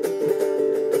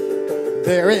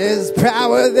 There is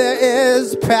power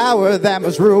that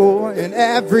must rule in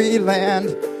every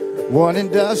land. One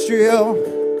industrial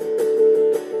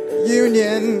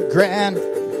union grand.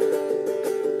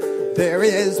 There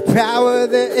is power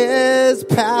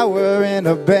in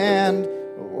a band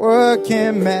of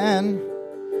working men.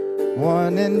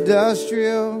 One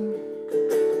industrial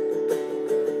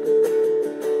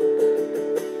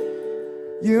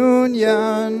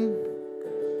union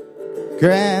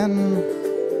grand.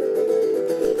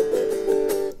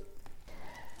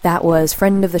 That was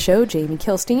friend of the show, Jamie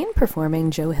Kilstein,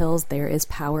 performing Joe Hill's There Is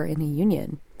Power in a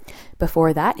Union.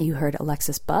 Before that, you heard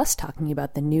Alexis Buss talking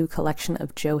about the new collection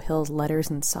of Joe Hill's letters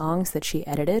and songs that she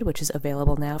edited, which is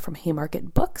available now from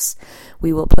Haymarket Books.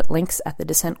 We will put links at the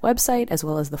Dissent website, as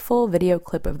well as the full video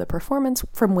clip of the performance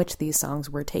from which these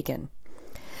songs were taken.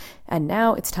 And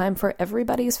now it's time for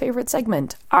everybody's favorite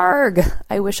segment, ARG!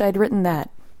 I wish I'd written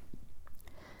that.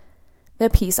 The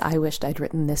piece I wished I'd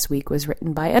written this week was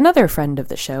written by another friend of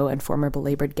the show and former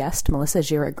belabored guest, Melissa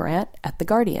Gira-Grant, at The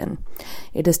Guardian.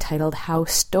 It is titled How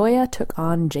Stoya Took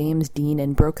on James Dean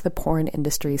and Broke the Porn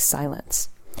Industry's Silence.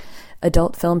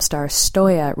 Adult film star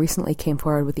Stoya recently came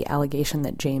forward with the allegation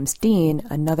that James Dean,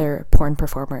 another porn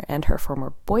performer and her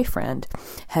former boyfriend,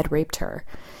 had raped her.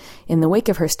 In the wake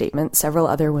of her statement, several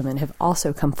other women have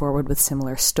also come forward with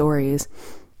similar stories,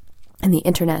 and the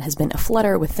internet has been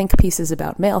aflutter with think pieces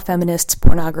about male feminists,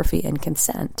 pornography, and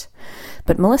consent.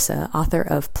 But Melissa, author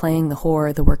of Playing the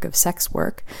Whore, The Work of Sex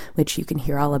Work, which you can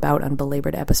hear all about on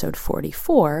Belabored episode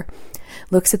 44,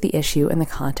 looks at the issue in the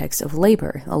context of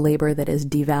labor, a labor that is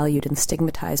devalued and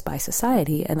stigmatized by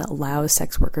society and allows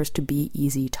sex workers to be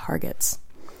easy targets.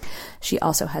 She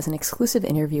also has an exclusive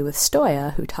interview with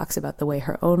Stoya, who talks about the way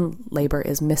her own labor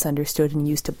is misunderstood and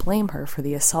used to blame her for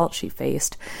the assault she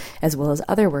faced, as well as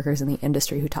other workers in the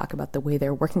industry who talk about the way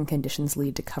their working conditions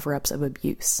lead to cover-ups of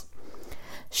abuse.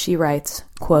 She writes,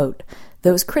 quote,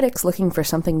 "Those critics looking for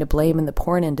something to blame in the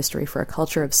porn industry for a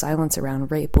culture of silence around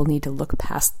rape will need to look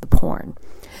past the porn.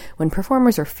 When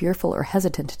performers are fearful or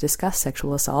hesitant to discuss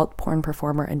sexual assault, porn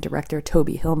performer and director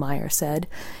Toby Hillmeyer said,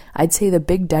 I'd say the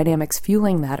big dynamics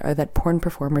fueling that are that porn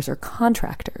performers are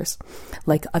contractors,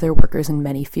 like other workers in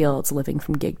many fields living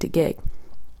from gig to gig.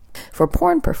 For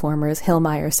porn performers,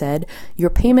 Hillmeyer said, your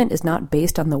payment is not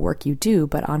based on the work you do,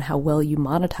 but on how well you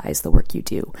monetize the work you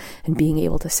do, and being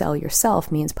able to sell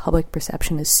yourself means public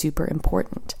perception is super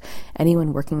important.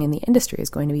 Anyone working in the industry is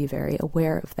going to be very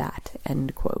aware of that,"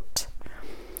 end quote.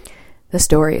 The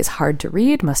story is hard to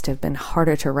read, must have been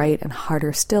harder to write, and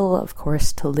harder still, of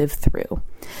course, to live through.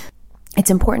 It's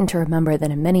important to remember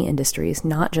that in many industries,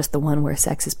 not just the one where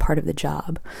sex is part of the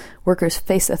job, workers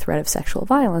face the threat of sexual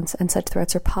violence, and such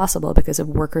threats are possible because of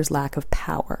workers' lack of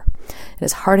power. It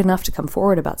is hard enough to come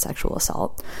forward about sexual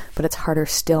assault, but it's harder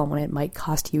still when it might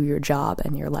cost you your job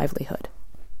and your livelihood.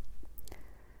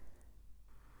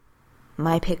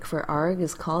 My pick for ARG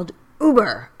is called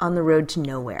Uber on the Road to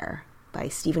Nowhere by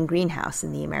Stephen Greenhouse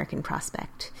in The American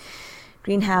Prospect.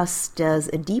 Greenhouse does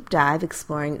a deep dive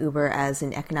exploring Uber as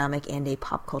an economic and a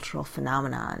pop cultural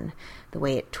phenomenon, the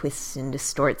way it twists and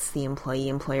distorts the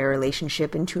employee-employer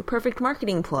relationship into a perfect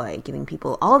marketing ploy, giving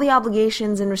people all the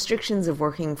obligations and restrictions of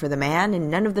working for the man and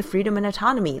none of the freedom and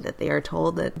autonomy that they are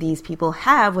told that these people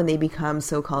have when they become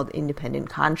so-called independent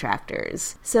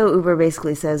contractors. So Uber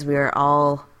basically says we are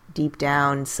all deep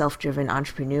down self-driven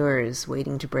entrepreneurs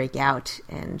waiting to break out,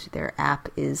 and their app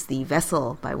is the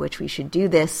vessel by which we should do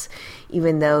this,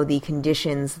 even though the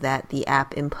conditions that the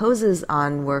app imposes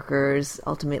on workers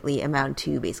ultimately amount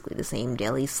to basically the same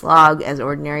daily slog as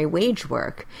ordinary wage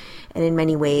work. And in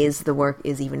many ways, the work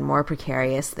is even more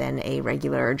precarious than a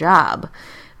regular job.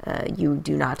 You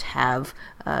do not have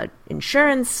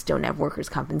insurance, don't have workers'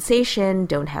 compensation,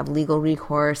 don't have legal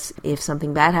recourse. If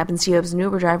something bad happens to you as an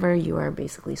Uber driver, you are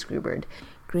basically screwed.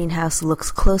 Greenhouse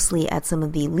looks closely at some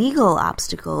of the legal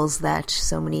obstacles that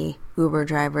so many Uber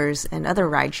drivers and other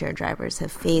rideshare drivers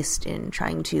have faced in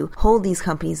trying to hold these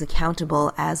companies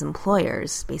accountable as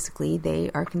employers. Basically,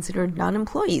 they are considered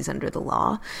non-employees under the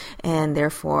law and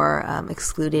therefore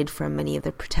excluded from many of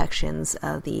the protections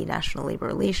of the National Labor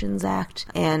Relations Act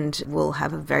and will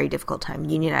have a very difficult time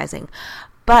unionizing.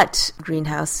 But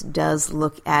Greenhouse does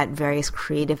look at various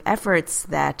creative efforts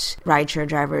that rideshare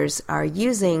drivers are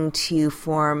using to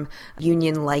form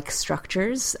union-like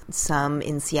structures. Some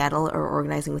in Seattle are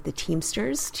organizing with the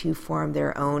Teamsters to form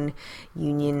their own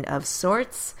union of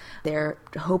sorts. They're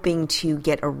hoping to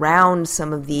get around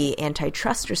some of the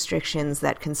antitrust restrictions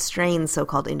that constrain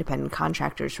so-called independent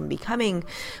contractors from becoming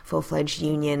full-fledged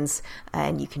unions,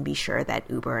 and you can be sure that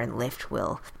Uber and Lyft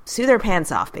will sue their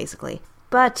pants off, basically.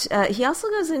 But he also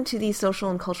goes into the social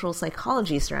and cultural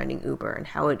psychology surrounding Uber and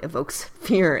how it evokes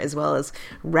fear as well as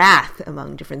wrath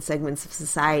among different segments of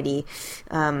society,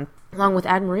 along with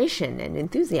admiration and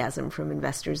enthusiasm from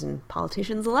investors and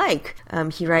politicians alike.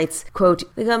 He writes, quote,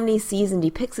 "The company sees and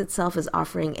depicts itself as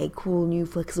offering a cool new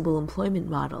flexible employment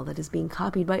model that is being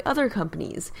copied by other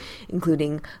companies,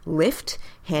 including Lyft,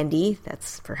 Handy,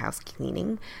 that's for house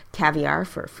cleaning, Caviar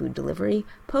for food delivery,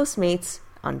 Postmates,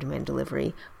 on-demand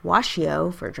delivery,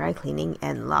 Washio for dry cleaning,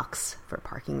 and Lux for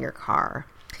parking your car."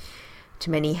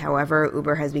 To many, however,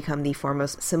 Uber has become the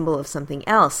foremost symbol of something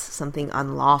else, something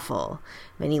unlawful.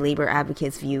 Many labor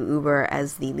advocates view Uber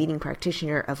as the leading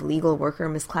practitioner of legal worker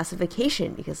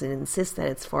misclassification because it insists that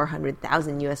its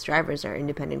 400,000 U.S. drivers are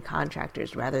independent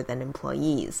contractors rather than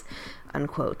employees,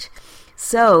 unquote.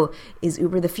 So, is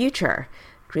Uber the future?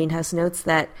 Greenhouse notes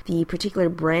that the particular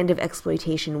brand of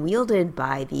exploitation wielded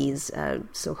by these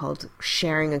so-called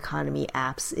sharing economy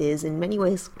apps is in many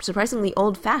ways surprisingly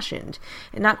old-fashioned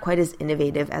and not quite as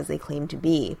innovative as they claim to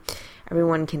be.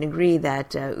 Everyone can agree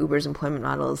that Uber's employment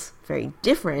model is very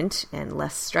different and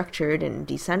less structured and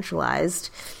decentralized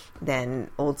than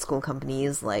old-school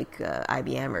companies like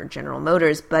IBM or General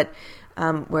Motors, but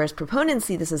whereas proponents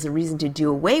see this as a reason to do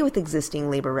away with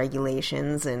existing labor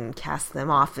regulations and cast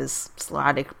them off as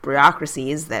sclerotic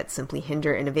bureaucracies that simply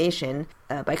hinder innovation.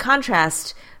 By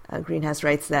contrast, Greenhouse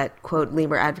writes that, quote,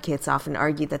 labor advocates often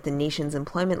argue that the nation's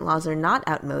employment laws are not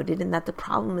outmoded and that the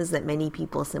problem is that many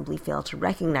people simply fail to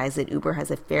recognize that Uber has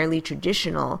a fairly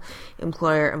traditional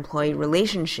employer-employee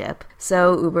relationship.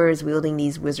 So Uber is wielding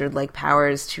these wizard-like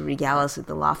powers to regale us with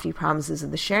the lofty promises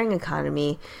of the sharing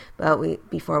economy. But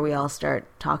before we all start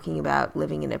talking about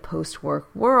living in a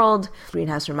post-work world,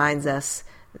 Greenhouse reminds us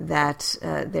that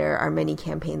there are many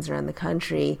campaigns around the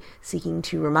country seeking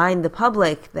to remind the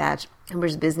public that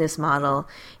Uber's business model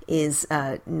is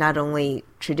not only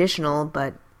traditional,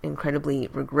 but incredibly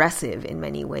regressive in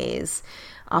many ways.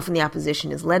 Often the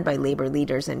opposition is led by labor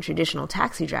leaders and traditional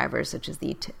taxi drivers, such as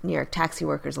the New York Taxi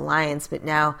Workers Alliance, but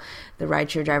now the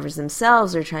rideshare drivers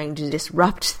themselves are trying to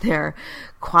disrupt their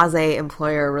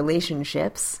quasi-employer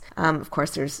relationships. Of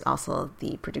course, there's also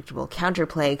the predictable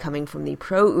counterplay coming from the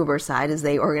pro-Uber side as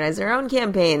they organize their own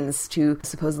campaigns to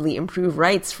supposedly improve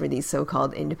rights for these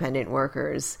so-called independent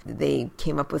workers. They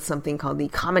came up with something called the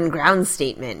Common Ground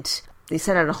Statement. They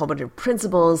set out a whole bunch of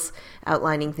principles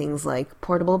outlining things like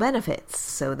portable benefits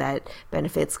so that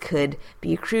benefits could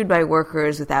be accrued by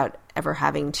workers without ever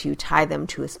having to tie them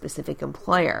to a specific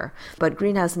employer. But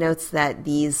Greenhouse notes that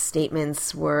these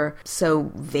statements were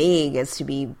so vague as to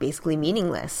be basically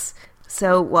meaningless.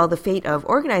 So while the fate of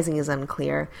organizing is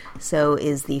unclear, so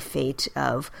is the fate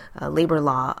of labor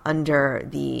law under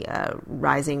the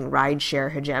rising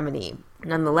rideshare hegemony.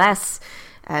 Nonetheless,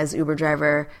 as Uber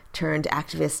driver turned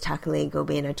activist Takale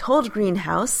Gobena told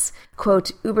Greenhouse,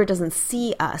 quote, Uber doesn't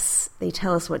see us. They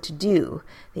tell us what to do.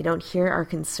 They don't hear our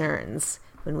concerns.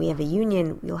 When we have a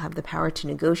union, we'll have the power to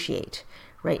negotiate.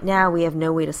 Right now, we have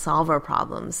no way to solve our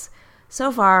problems.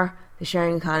 So far, the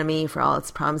sharing economy, for all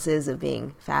its promises of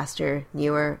being faster,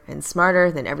 newer, and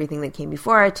smarter than everything that came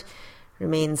before it,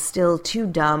 remains still too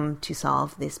dumb to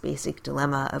solve this basic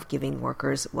dilemma of giving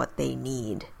workers what they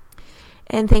need.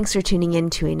 And thanks for tuning in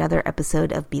to another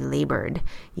episode of Belabored.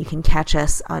 You can catch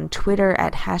us on Twitter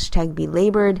at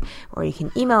 #Belabored, or you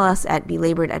can email us at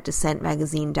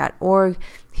belabored@dissentmagazine.org.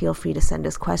 Feel free to send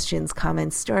us questions,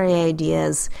 comments, story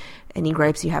ideas, any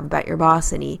gripes you have about your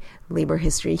boss, any labor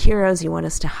history heroes you want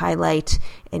us to highlight,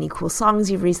 any cool songs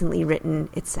you've recently written,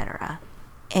 etc.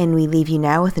 And we leave you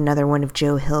now with another one of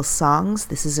Joe Hill's songs.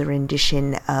 This is a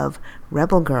rendition of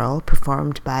Rebel Girl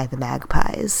performed by the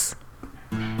Magpies.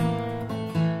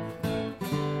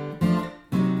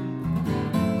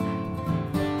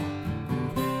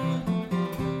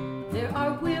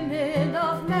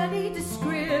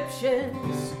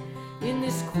 In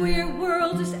this queer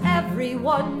world, as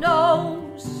everyone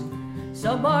knows,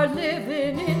 some are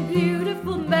living in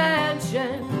beautiful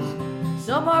mansions,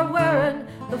 some are wearing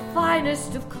the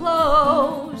finest of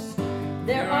clothes.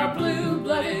 There are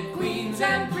blue-blooded queens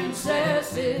and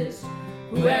princesses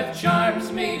who have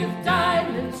charms made of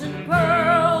diamonds and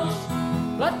pearls,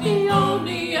 but the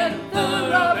only and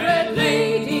thoroughbred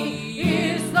lady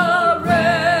is the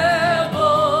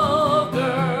rebel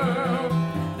girl.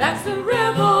 That's the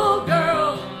rebel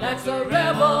girl, that's the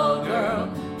rebel girl.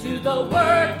 To the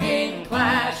working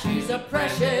class, she's a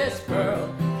precious girl.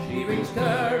 She brings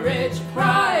courage,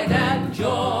 pride, and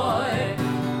joy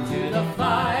to the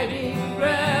fighting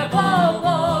rebel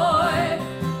boy.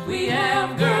 We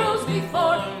have girls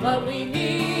before, but we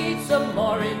need some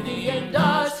more in the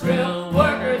industrial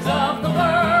workers of the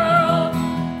world.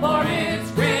 For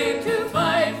it's great to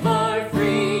fight for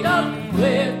freedom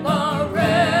with the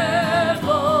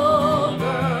rebel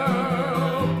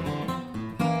girl.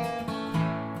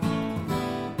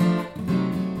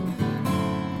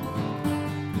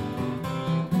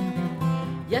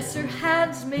 Yes, her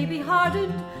hands may be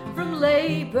hardened from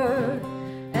labor,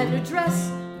 and her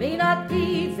dress may not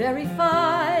be very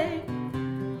fine,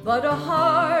 but a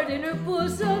heart in her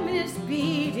bosom is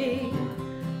beating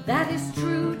that is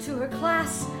true to her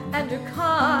class and her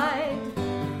kind.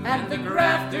 And the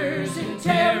grafters in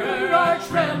terror are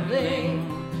trembling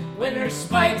when her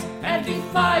spite and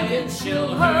defiance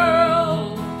she'll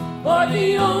hurl. For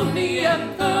the only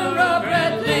and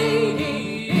thoroughbred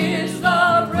lady is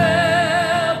the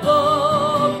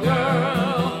rebel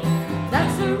girl.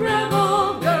 That's a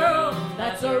rebel girl,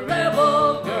 that's a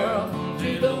rebel girl.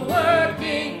 To the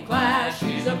working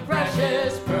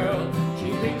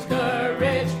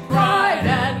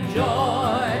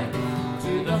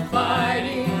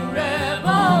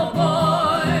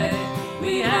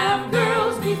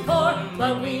before,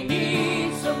 but we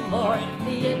need some more.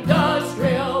 The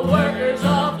industrial workers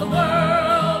of the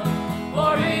world.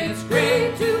 For it's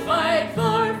great to fight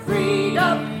for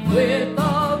freedom with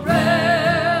a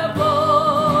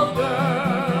rebel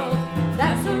girl.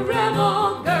 That's a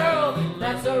rebel girl.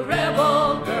 That's a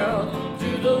rebel girl. To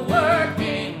the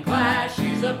working class,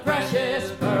 she's a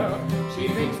precious pearl. She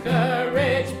brings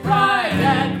courage, pride,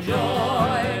 and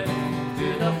joy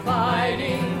to the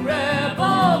fighting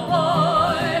rebel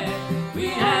boy. We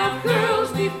have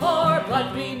girls before,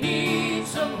 but we need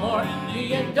some more.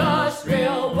 The industrial